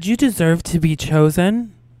 you said you deserve to be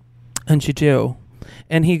chosen? And you do.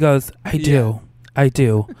 And he goes, I do. I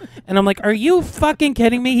do. And I'm like, are you fucking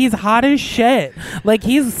kidding me? He's hot as shit. Like,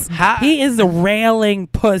 he is railing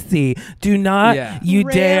pussy. Do not you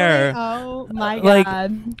Really? dare. Oh my Like,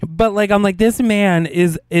 God. but like, I'm like, this man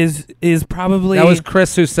is probably. That was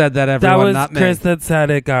Chris who said that, everyone, That was not me. Chris that said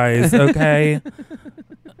it, guys. Okay.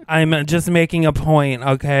 I'm just making a point.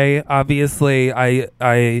 Okay. Obviously,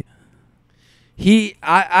 I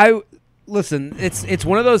listen. It's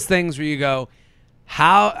one of those things where you go,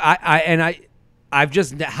 how I've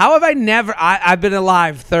been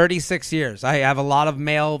alive 36 years. I have a lot of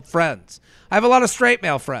male friends. I have a lot of straight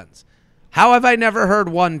male friends. How have I never heard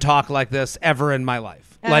one talk like this ever in my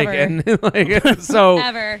life? Ever. So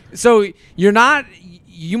Ever. So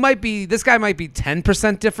this guy might be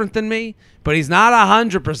 10% different than me, but he's not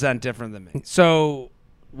 100% different than me. So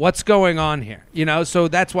what's going on here? So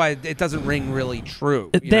that's why it doesn't ring really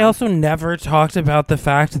true. They also never talked about the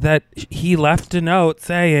fact that he left a note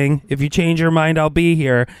saying, if you change your mind, I'll be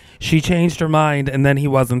here. She changed her mind, and then he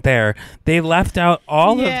wasn't there. They left out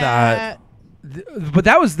all of that. But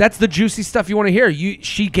that's the juicy stuff you want to hear.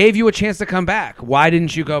 She gave you a chance to come back. Why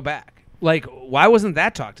didn't you go back? Like, why wasn't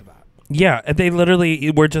that talked about? Yeah, they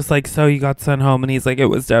literally were just like, so you got sent home, and he's like, it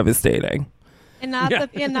was devastating. And not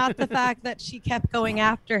the fact that she kept going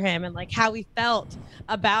after him and like how he felt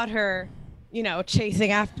about her,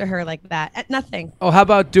 chasing after her like that. Nothing. Oh, how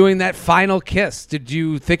about doing that final kiss? Did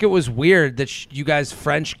you think it was weird that you guys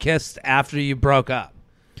French kissed after you broke up?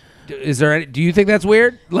 Do you think that's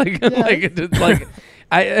weird? Like, right?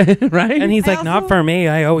 And he's like, not for me.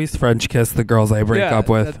 I always French kiss the girls I break up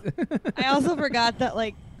with. I also forgot that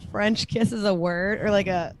like French kiss is a word or like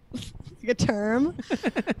a term.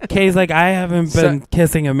 Kay's like, I haven't been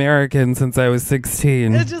kissing Americans since I was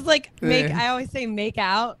 16. It's just like I always say make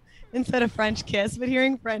out instead of French kiss, but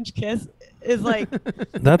hearing French kiss is like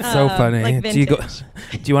that's so funny. like do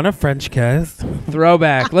you want a French kiss?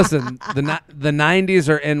 Throwback. Listen, the 90s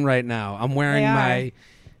are in right now. I'm wearing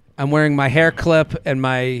my hair clip and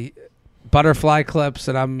my butterfly clips,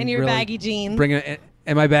 and your baggy jeans.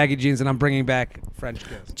 And my baggy jeans, and I'm bringing back French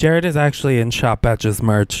kiss. Jared is actually in Shop Betches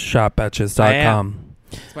merch, shopbetches.com.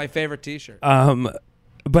 It's my favorite t-shirt.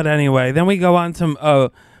 But anyway, then we go on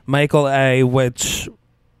to Michael A., which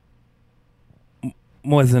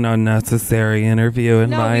was an unnecessary interview in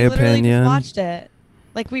my opinion. Just watched it.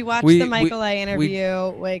 Like we watched the Michael A.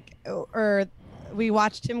 interview, or we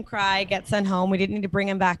watched him cry, get sent home. We didn't need to bring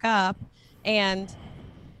him back up, and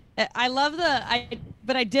I love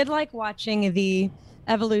but I did like watching the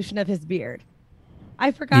evolution of his beard.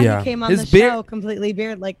 I forgot he came on the show completely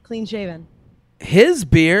like clean shaven. His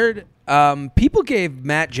beard, people gave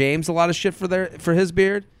Matt James a lot of shit for his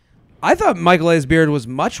beard. I thought Michael A.'s beard was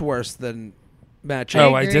much worse than Matt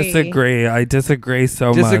James. Oh, I disagree. I disagree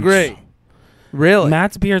so much. Really?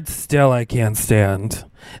 Matt's beard still I can't stand.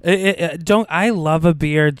 I love a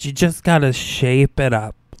beard. You just gotta shape it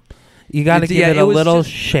up. You gotta give it a little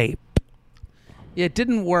shape. Yeah, it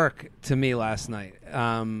didn't work to me last night,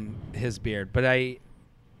 his beard. But I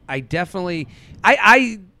definitely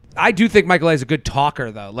I do think Michael A is a good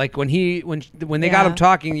talker though. Like when they got him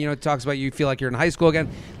talking, it talks about you feel like you're in high school again.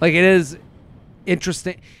 Like it is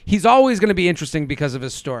interesting. He's always going to be interesting because of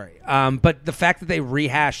his story. But the fact that they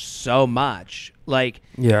rehash so much, like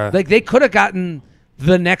they could have gotten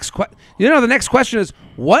the next the next question is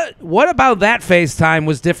what about that FaceTime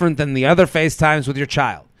was different than the other FaceTimes with your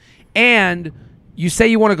child? And you say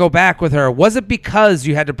you want to go back with her. Was it because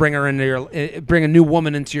you had to bring her into bring a new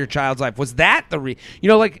woman into your child's life? Was that the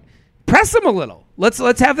press him a little.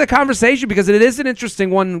 Let's have the conversation because it is an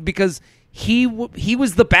interesting one because he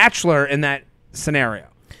was the bachelor in that scenario.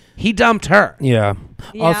 He dumped her. Yeah.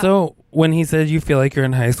 Also, when he said you feel like you're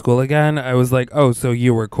in high school again, I was like, oh, so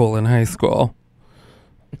you were cool in high school.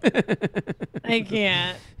 I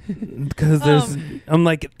can't. Because I'm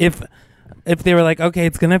like, if they were like, okay,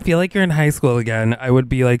 it's going to feel like you're in high school again, I would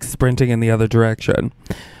be like sprinting in the other direction.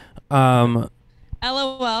 LOL,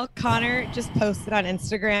 Connor just posted on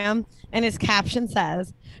Instagram and his caption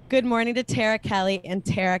says, "Good morning to Tara Kelly and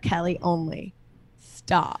Tara Kelly only."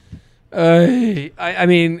 Stop. I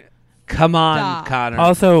mean, come on, Stop. Connor.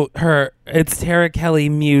 Also, it's Tara Kelly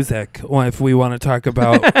music, if we want to talk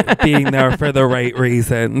about being there for the right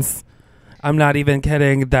reasons. I'm not even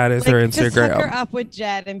kidding. That is her Instagram. Just hook her up with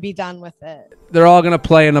Jed and be done with it. They're all going to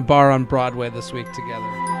play in a bar on Broadway this week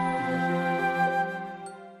together.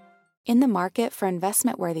 In the market for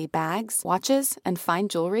investment-worthy bags, watches, and fine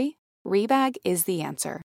jewelry, Rebag is the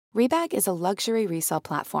answer. Rebag is a luxury resale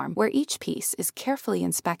platform where each piece is carefully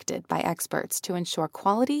inspected by experts to ensure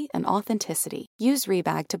quality and authenticity. Use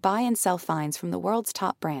Rebag to buy and sell finds from the world's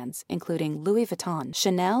top brands, including Louis Vuitton,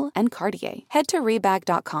 Chanel, and Cartier. Head to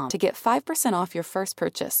Rebag.com to get 5% off your first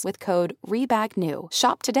purchase with code REBAGNEW.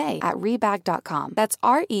 Shop today at Rebag.com. That's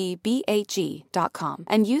REBAG.com.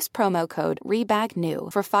 And use promo code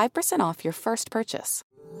REBAGNEW for 5% off your first purchase.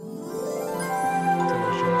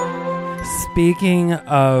 Speaking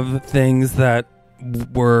of things that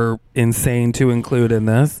were insane to include in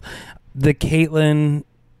this, the Caitlyn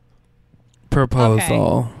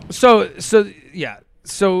proposal. So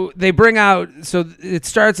they bring out. So it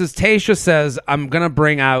starts as Tayshia says, "I'm gonna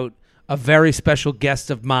bring out a very special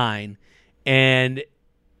guest of mine," and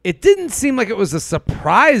it didn't seem like it was a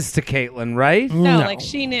surprise to Caitlyn, right? No, like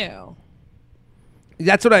she knew.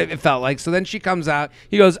 That's what it felt like. So then she comes out.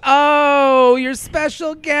 He goes, "Oh, your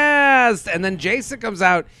special guest." And then Jason comes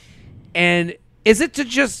out. And is it to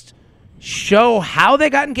just show how they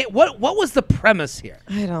got engaged? What was the premise here?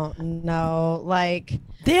 I don't know. Like,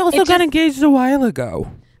 they also got engaged a while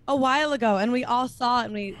ago. And we all saw it,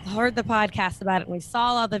 and we heard the podcast about it, and we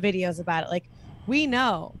saw all the videos about it. Like, we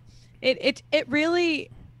know. It really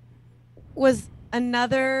was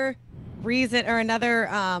another reason or another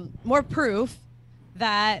more proof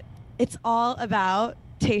that it's all about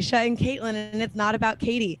Tayshia and Caitlyn, and it's not about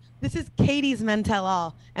Katie. This is Katie's Men Tell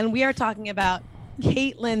All, and we are talking about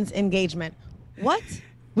Caitlyn's engagement. What?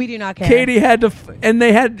 We do not care. Katie had to, and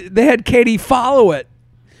they had Katie follow it.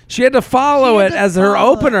 She had to follow it as her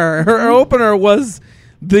opener. Her opener was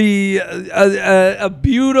a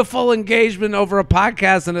beautiful engagement over a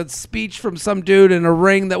podcast and a speech from some dude in a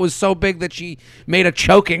ring that was so big that she made a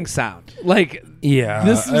choking sound. Like, yeah,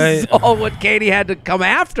 this is all what Katie had to come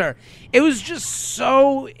after. It was just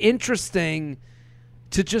so interesting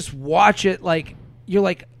to just watch it. Like, you're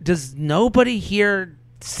like, does nobody here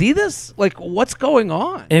see this? Like, what's going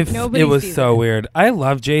on? It was so weird. I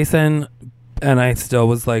love Jason, and I still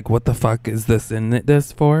was like, what the fuck is this in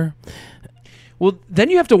this for? Well, then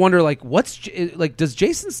you have to wonder, like, does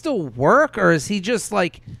Jason still work, or is he just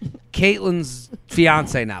like Caitlyn's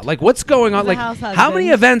fiance now? Like, what's going on? Like, how many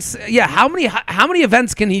events? Yeah, how many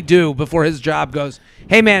events can he do before his job goes,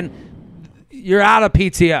 "Hey, man, you're out of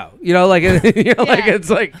PTO." You know, like, like it's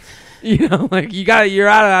like, you know, like you're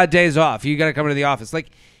out of days off. You got to come into the office. Like,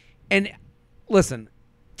 and listen,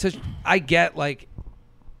 I get, like,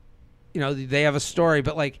 you know, they have a story,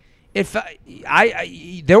 but like, if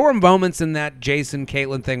there were moments in that Jason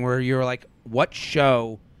Caitlyn thing where you were like, what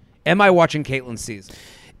show am I watching Caitlyn season?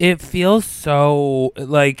 It feels so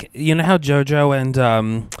like, you know how JoJo and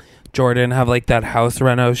Jordan have like that house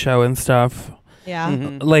reno show and stuff? Yeah.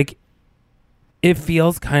 Mm-hmm. Like, it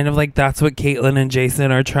feels kind of like that's what Caitlyn and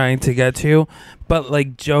Jason are trying to get to. But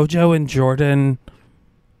like JoJo and Jordan,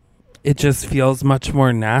 it just feels much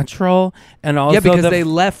more natural. And also, because they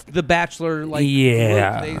left The Bachelor, like,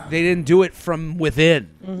 yeah, they didn't do it from within.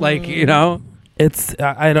 Like, you know, it's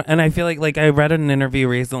I don't, and I feel like I read an interview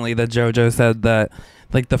recently that JoJo said that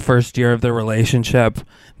like the first year of the relationship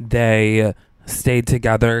they stayed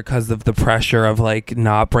together because of the pressure of like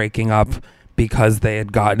not breaking up because they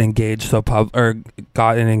had gotten engaged so publicly,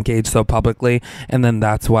 and then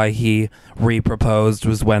that's why he re-proposed,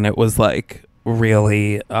 was when it was like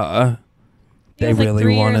really they really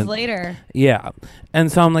 3 wanted years later. Yeah.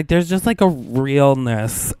 And so I'm like, there's just like a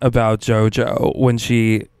realness about JoJo when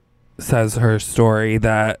she says her story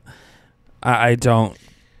that I don't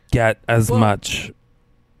get as much.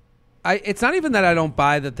 It's not even that I don't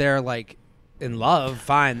buy that they're like in love.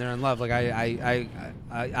 Fine, they're in love. Like,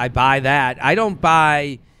 I buy that. I don't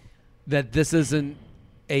buy that this isn't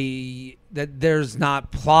that there's not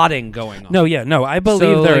plotting going on. No, yeah, no, I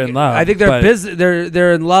believe they're in love. I think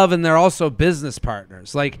they're in love, and they're also business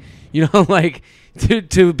partners. Like, you know, like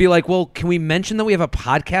to be like, well, can we mention that we have a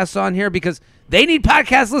podcast on here, because they need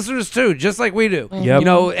podcast listeners too, just like we do. Yep. You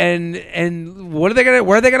know, and where are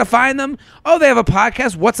they gonna find them? Oh, they have a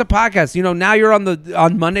podcast. What's a podcast? You know, now you're on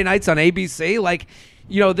Monday nights on ABC. Like,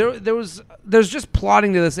 you know, there's just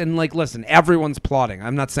plotting to this, and like, listen, everyone's plotting.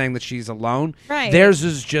 I'm not saying that she's alone. Right. Theirs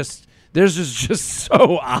is just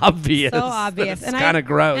so obvious. So obvious. It's kind of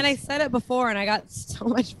gross. And I said it before, and I got so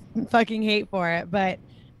much fucking hate for it. But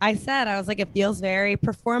I was like, it feels very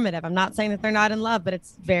performative. I'm not saying that they're not in love, but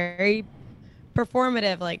it's very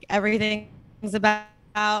performative. Like, everything's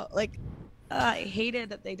about like, I hated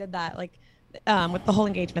that they did that. Like, with the whole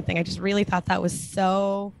engagement thing, I just really thought that was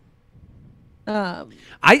so.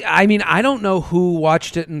 I mean, I don't know who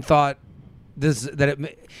watched it and thought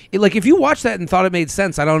like if you watched that and thought it made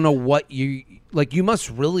sense, I don't know what you like. You must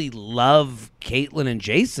really love Caitlyn and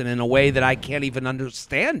Jason in a way that I can't even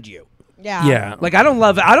understand you. Yeah. Like I don't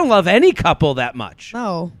love any couple that much.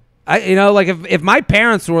 No. Like if my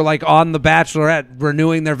parents were like on The Bachelorette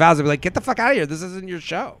renewing their vows, I'd be like, get the fuck out of here. This isn't your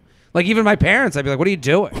show. Like even my parents, I'd be like, what are you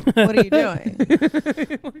doing? What are you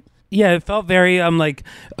doing? Yeah, it felt very like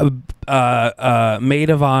a maid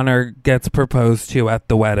of honor gets proposed to at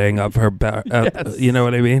the wedding of her. Yes. You know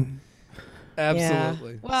what I mean?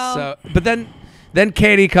 Absolutely. Yeah. Well- but then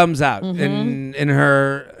Katie comes out in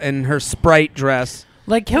her Sprite dress.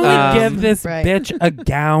 Like, can we give this Right. bitch a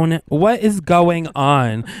gown? What is going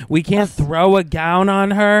on? We can't throw a gown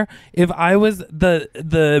on her. If I was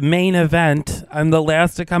the main event, I'm the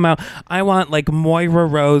last to come out. I want like Moira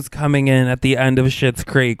Rose coming in at the end of Schitt's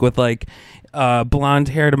Creek with like blonde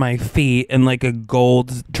hair to my feet and like a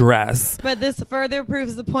gold dress. But this further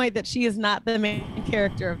proves the point that she is not the main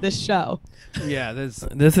character of this show. Yeah, This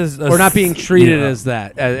is we're not being treated yeah.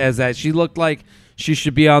 as that. She looked like she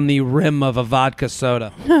should be on the rim of a vodka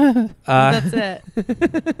soda. That's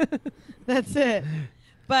it. That's it.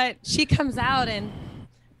 But she comes out, and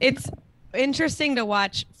it's interesting to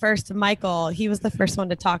watch first Michael. He was the first one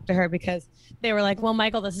to talk to her because they were like, well,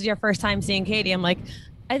 Michael, this is your first time seeing Katie. I'm like,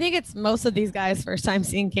 I think it's most of these guys' first time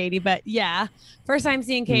seeing Katie, but yeah, first time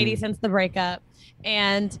seeing Katie since the breakup.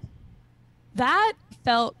 And that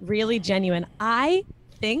felt really genuine. I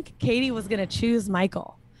think Katie was going to choose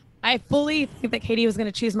Michael. I fully think that Katie was going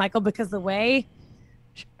to choose Michael because the way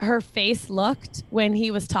her face looked when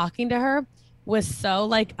he was talking to her was so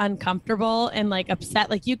like uncomfortable and like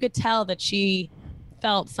upset. Like you could tell that she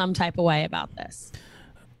felt some type of way about this.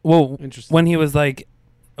 Well, Interesting. when he was like,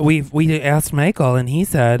 we asked Michael and he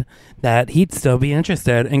said that he'd still be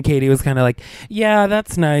interested, and Katie was kind of like, yeah,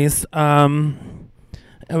 that's nice.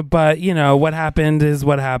 But you know what happened is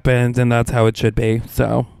what happened, and that's how it should be.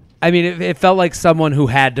 So. I mean, it felt like someone who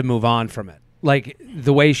had to move on from it. Like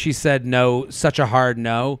the way she said no, such a hard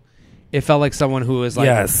no. It felt like someone who was like,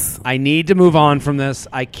 Yes. I need to move on from this.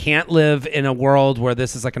 I can't live in a world where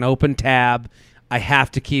this is like an open tab. I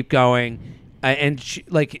have to keep going. And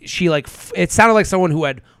it sounded like someone who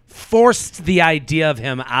had forced the idea of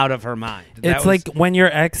him out of her mind. It's like when your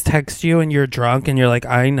ex texts you and you're drunk and you're like,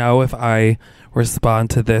 I know if I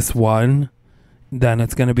respond to this one, then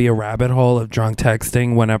it's going to be a rabbit hole of drunk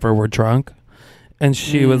texting whenever we're drunk. And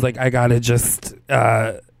she was like, I got to just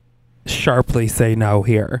sharply say no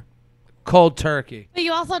here. cold turkey. But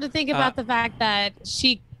you also have to think about the fact that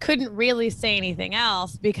she couldn't really say anything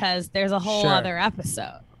else because there's a whole Sure. other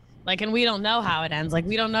episode. Like, and we don't know how it ends. Like,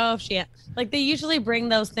 we don't know if she, like, they usually bring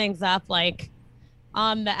those things up, like,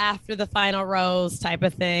 on the after the final rose type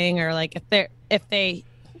of thing, or like if they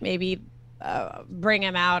maybe bring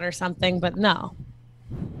him out or something. But no.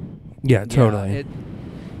 Yeah, totally.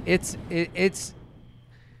 It's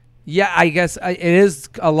yeah, I guess it is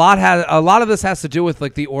a lot of this has to do with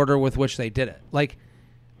like the order with which they did it. Like,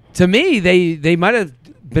 to me, they might have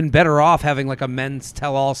been better off having like a men's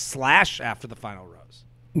tell-all / after the final rose.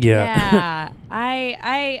 Yeah.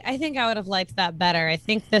 I think I would have liked that better. I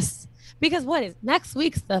think this, because what is next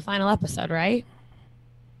week's the final episode, right?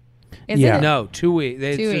 Is Yeah. it? No, 2 weeks. 2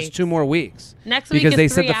 There's weeks. 2 more weeks. Next week Because is they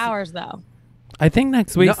 3 said hours though. I think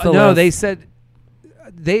next week's the No, last. they said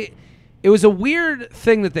it was a weird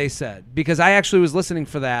thing that they said, because I actually was listening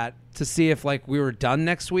for that to see if like we were done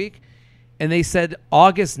next week, and they said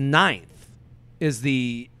August 9th is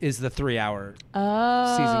the 3-hour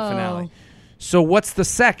Oh. season finale. So what's the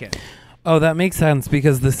second? Oh, that makes sense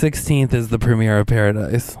because the 16th is the premiere of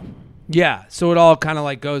Paradise. Yeah, so it all kind of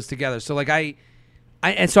like goes together. So like I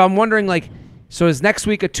and so I'm wondering, like, so is next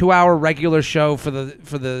week a 2-hour regular show for the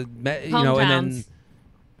you know, and then Hometowns.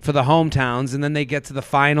 for the hometowns, and then they get to the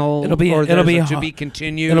final. It'll be or it'll be there's a to ho- be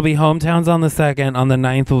continued. It'll be Hometowns on the 2nd. On the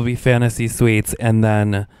 9th will be Fantasy Suites, and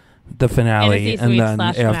then the finale, Fantasy and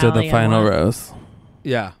Suites then / after the finale, I final want. rose.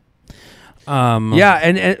 yeah. Yeah,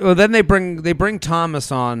 And well, then they bring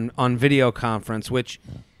Thomas on video conference, which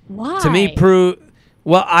Why? to me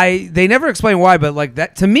they never explain why, but like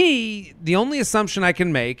that to me, the only assumption I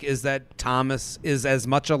can make is that Thomas is as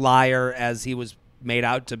much a liar as he was made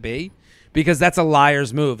out to be, because that's a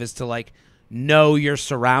liar's move, is to like know your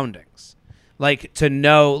surroundings, like to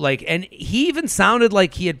know, like, and he even sounded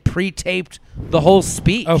like he had pre-taped the whole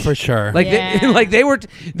speech. Oh, for sure. Like Yeah. they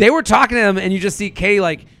were talking to him, and you just see Katie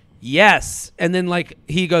like, yes, and then like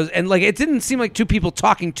he goes, and like it didn't seem like two people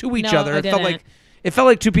talking to each No, other. it It felt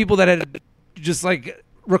like two people that had just like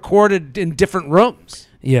recorded in different rooms.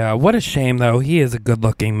 yeah. What a shame, though. He is a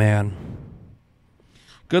good-looking man.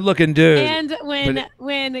 Good looking dude. And But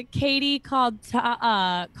when Katie called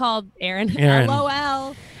Aaron, Aaron.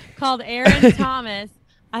 LOL, called Aaron Thomas,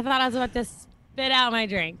 I thought I was about to spit out my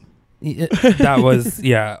drink. That was,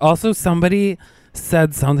 yeah. Also, somebody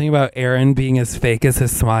said something about Aaron being as fake as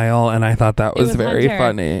his smile, and I thought that It was very Hunter.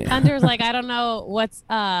 funny. Hunter's like, I don't know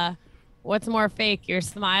what's more fake, your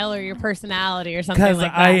smile or your personality or something Because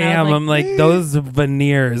like that. I And am. was I'm like, those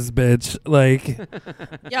veneers, bitch. Like,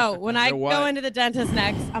 yo, when I They're what? go into the dentist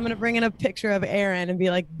next, I'm gonna bring in a picture of Aaron and be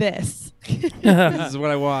like, this. this is what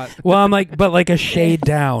I want. well, I'm like, but like a shade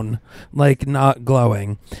down, like not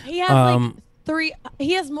glowing. He has like three.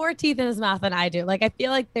 He has more teeth in his mouth than I do. Like I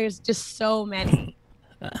feel like there's just so many.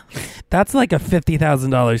 That's like a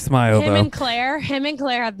 $50,000 smile, Him though. and Claire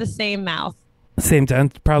have the same mouth. Same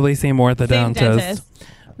dent, probably same orthodontist.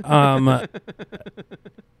 Same dentist.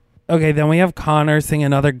 Okay, then we have Connor sing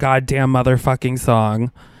another goddamn motherfucking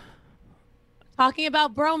song. Talking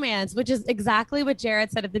about bromance, which is exactly what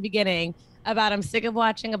Jared said at the beginning about I'm sick of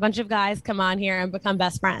watching a bunch of guys come on here and become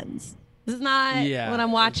best friends. This is not what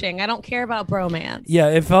I'm watching. I don't care about bromance. Yeah,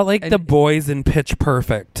 it felt like the boys in Pitch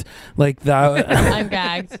Perfect. Like that. I'm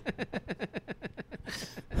gagged.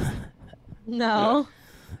 No.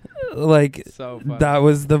 Like So funny. that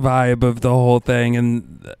was the vibe of the whole thing,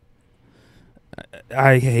 and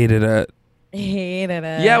I hated it. Hated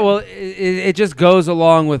it. Yeah, well, it just goes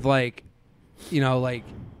along with The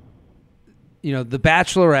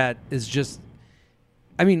Bachelorette is just.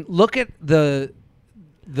 I mean, look at the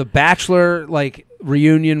Bachelor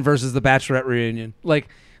reunion versus the Bachelorette reunion. Like,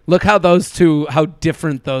 look how how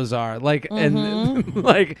different those are. Like, and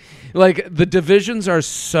like the divisions are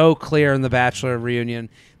so clear in the Bachelor reunion.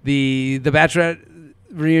 The Bachelorette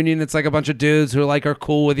reunion, it's like a bunch of dudes who are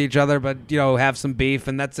cool with each other, but have some beef,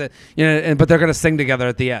 and that's it. But they're gonna sing together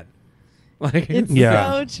at the end. Like, It's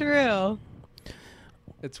Yeah. so true.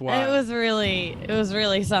 it's wild. It was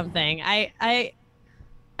really something. I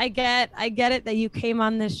get it that you came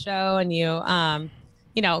on this show and you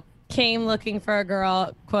came looking for a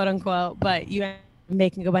girl, quote unquote, but you ended up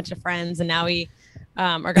making a bunch of friends, and now we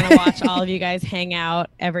are gonna watch all of you guys hang out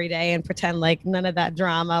every day and pretend like none of that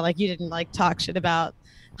drama, like you didn't talk shit about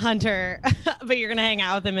Hunter, but you're gonna hang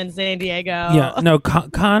out with him in San Diego. Yeah, no,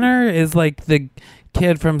 Connor is like the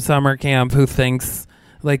kid from summer camp who thinks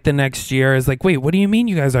like the next year is like, wait, what do you mean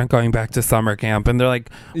you guys aren't going back to summer camp? And they're like,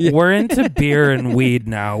 we're into beer and weed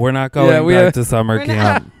now. We're not going back to summer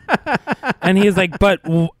camp. And he's like, but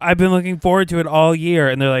I've been looking forward to it all year.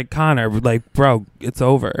 And they're like, Connor, like, bro, it's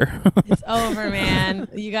over. It's over, man.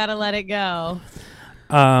 You gotta let it go.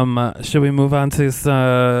 Should we move on to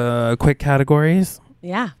some quick categories?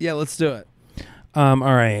 Yeah. Yeah, let's do it. All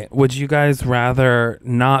right. Would you guys rather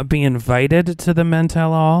not be invited to the Men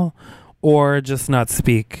Tell All or just not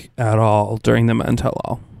speak at all during the Men Tell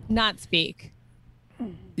All? Not speak.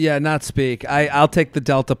 Yeah, not speak. I'll take the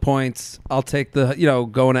Delta points. I'll take the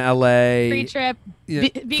going to LA. Free trip. Yeah,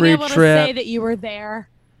 Being free able to trip. say that you were there.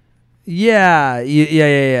 Yeah.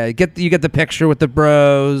 You get the picture with the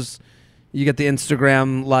bros. You get the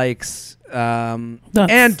Instagram likes, and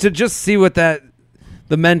to just see what the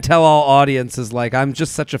Men Tell All audience is like. I'm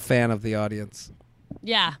just such a fan of the audience.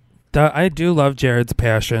 Yeah. I do love Jared's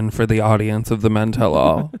passion for the audience of the Men Tell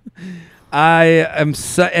All. I am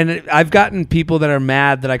and I've gotten people that are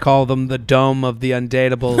mad that I call them the dome of the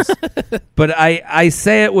undateables, but I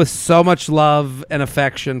say it with so much love and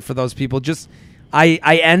affection for those people. Just I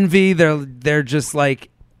envy they're just like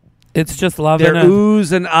It's just love they're and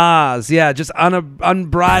oohs and ahs. Yeah, just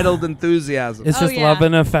unbridled enthusiasm. it's just yeah. love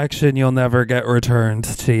and affection you'll never get returned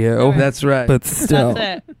to you. That's right. But still,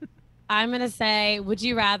 That's it. I'm going to say, would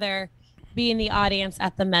you rather be in the audience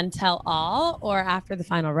at the Men Tell All or after the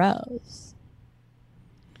final rose?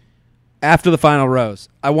 After the final rose,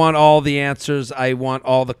 I want all the answers. I want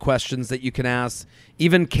all the questions that you can ask.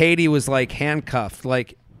 Even Katie was like handcuffed,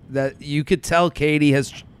 like that. You could tell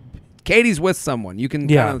Katie's with someone. You can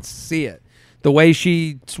kind of see it. The way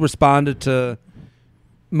she responded to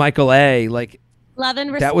Michael A. Like Love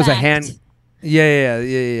and respect. that was a hand. Yeah.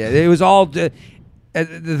 It was all.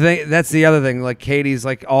 That's the other thing. Like Katie's,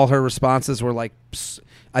 like all her responses were like,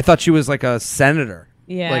 I thought she was like a senator.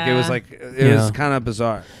 Yeah. Like it was kind of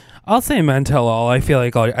bizarre. I'll say Men Tell All. I feel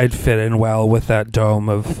like I'd fit in well with that dome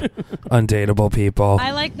of undateable people.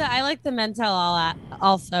 I like the Men Tell All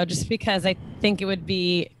also, just because I think it would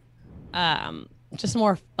be just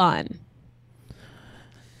more fun.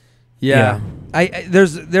 Yeah.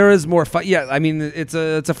 There is more fun. Yeah, I mean it's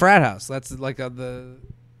a frat house. That's like the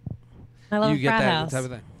I love you a get frat that house. type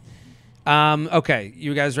of thing. Okay,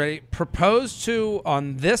 you guys ready? Proposed to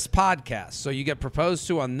on this podcast. So you get proposed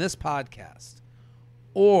to on this podcast,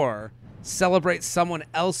 or celebrate someone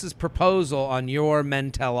else's proposal on your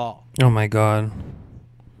Men Tell All? Oh my God.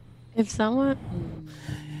 If someone,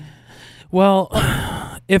 Well,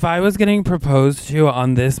 if I was getting proposed to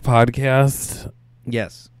on this podcast,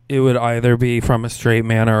 Yes. it would either be from a straight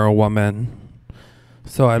man or a woman.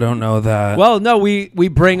 So I don't know that. Well, no, we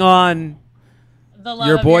bring on the love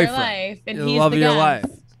your of boyfriend. your life, and The he's love the of your guest.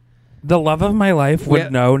 life. the love of my life would We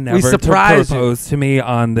know never to surprise you. propose to me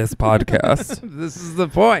on this podcast. This is the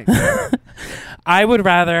point. I would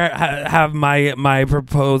rather have my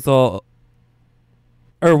proposal,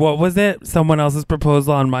 or what was it? Someone else's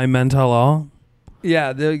proposal on my Men Tell All.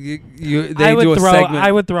 Yeah, they I would do a throw. segment.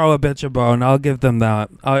 I would throw a bitch a bone. I'll give them that.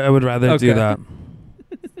 I would rather do Okay. that.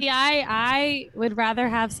 Yeah, I would rather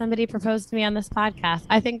have somebody propose to me on this podcast.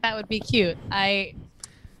 I think that would be cute.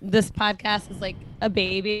 This podcast is like a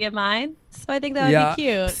baby of mine, so I think that would Yeah. be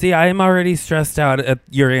cute. See, I am already stressed out at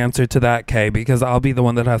your answer to that, Kay, because I'll be the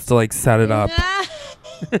one that has to like set it up.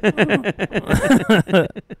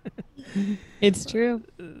 It's true.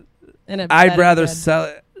 And I'd rather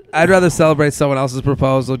celebrate someone else's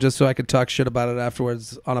proposal just so I could talk shit about it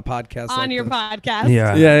afterwards on a podcast. on like your this. podcast.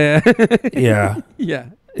 Yeah, Yeah, yeah, yeah.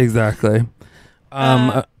 exactly.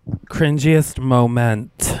 Cringiest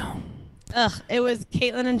moment. Ugh, it was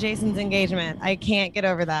Caitlyn and Jason's engagement. I can't get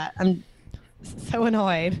over that. I'm so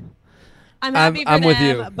annoyed. I'm happy I'm for with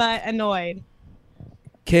them, you. but annoyed.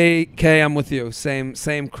 Kay, I'm with you. Same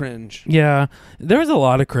cringe. Yeah, there was a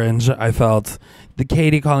lot of cringe. I felt the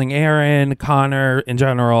Katie calling Aaron, Connor in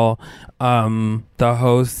general, the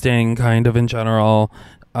hosting kind of in general.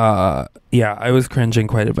 Yeah, I was cringing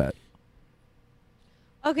quite a bit.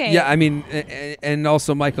 Okay. Yeah, I mean, and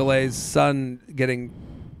also Michael A's son getting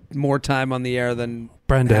more time on the air than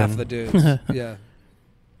Brendan. half the dudes. Yeah.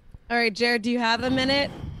 All right, Jared, do you have a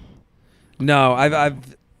minute? No, I've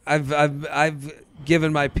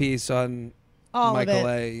given my piece on All of Michael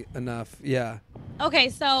it. A enough. Yeah. Okay,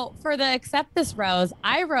 so for the Accept This Rose,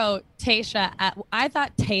 I wrote Tayshia. I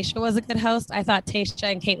thought Tayshia was a good host. I thought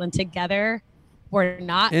Tayshia and Caitlyn together were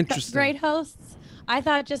not Interesting. great hosts. I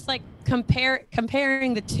thought just like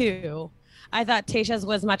comparing the two, I thought Tayshia's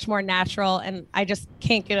was much more natural, and I just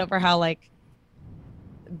can't get over how like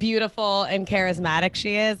beautiful and charismatic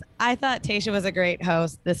she is. I thought Tayshia was a great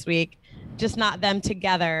host this week, just not them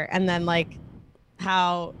together, and then like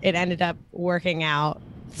how it ended up working out.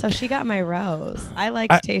 So she got my rose. I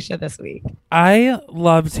liked Tayshia this week. I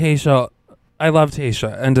love Tayshia. I love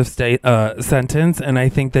Tayshia. End of sentence. And I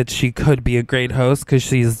think that she could be a great host because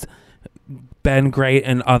she's been great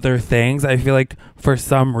in other things. I feel like for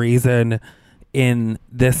some reason in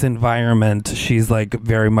this environment, she's like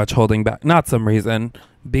very much holding back. Not some reason,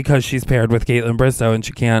 because she's paired with Caitlyn Bristowe and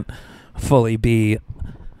she can't fully be.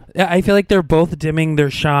 I feel like they're both dimming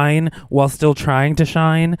their shine while still trying to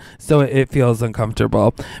shine, so it feels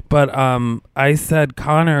uncomfortable. But I said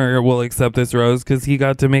Connor will accept this rose because he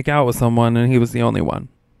got to make out with someone and he was the only one.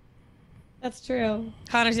 That's true.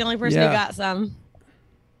 Connor's the only person Yeah. who got some.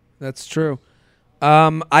 That's true.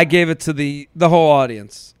 I gave it to the whole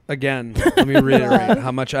audience. Again, let me reiterate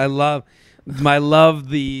how much I love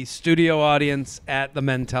the studio audience at the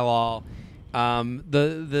Men Tell All.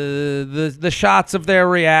 The shots of their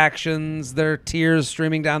reactions, their tears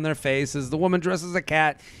streaming down their faces, the woman dressed as a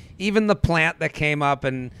cat, even the plant that came up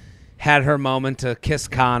and had her moment to kiss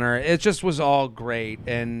Connor. It just was all great,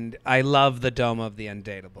 and I love the Dome of the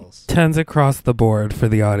Undateables. 10s across the board for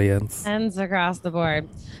the audience. Ends across the board.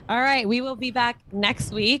 All right, we will be back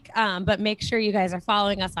next week, but make sure you guys are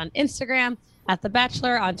following us on Instagram at The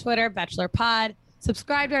Bachelor, on Twitter, Bachelor Pod.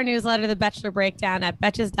 Subscribe to our newsletter, The Bachelor Breakdown, at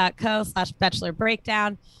betches.co/Bachelor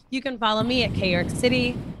Breakdown. You can follow me at K York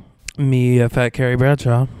City. Me, Fat Carrie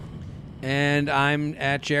Bradshaw. And I'm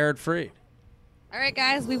at Jared Freed. All right,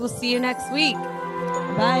 guys, we will see you next week.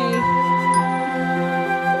 Bye.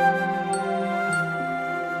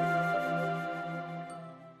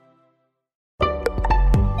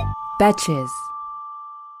 Betches.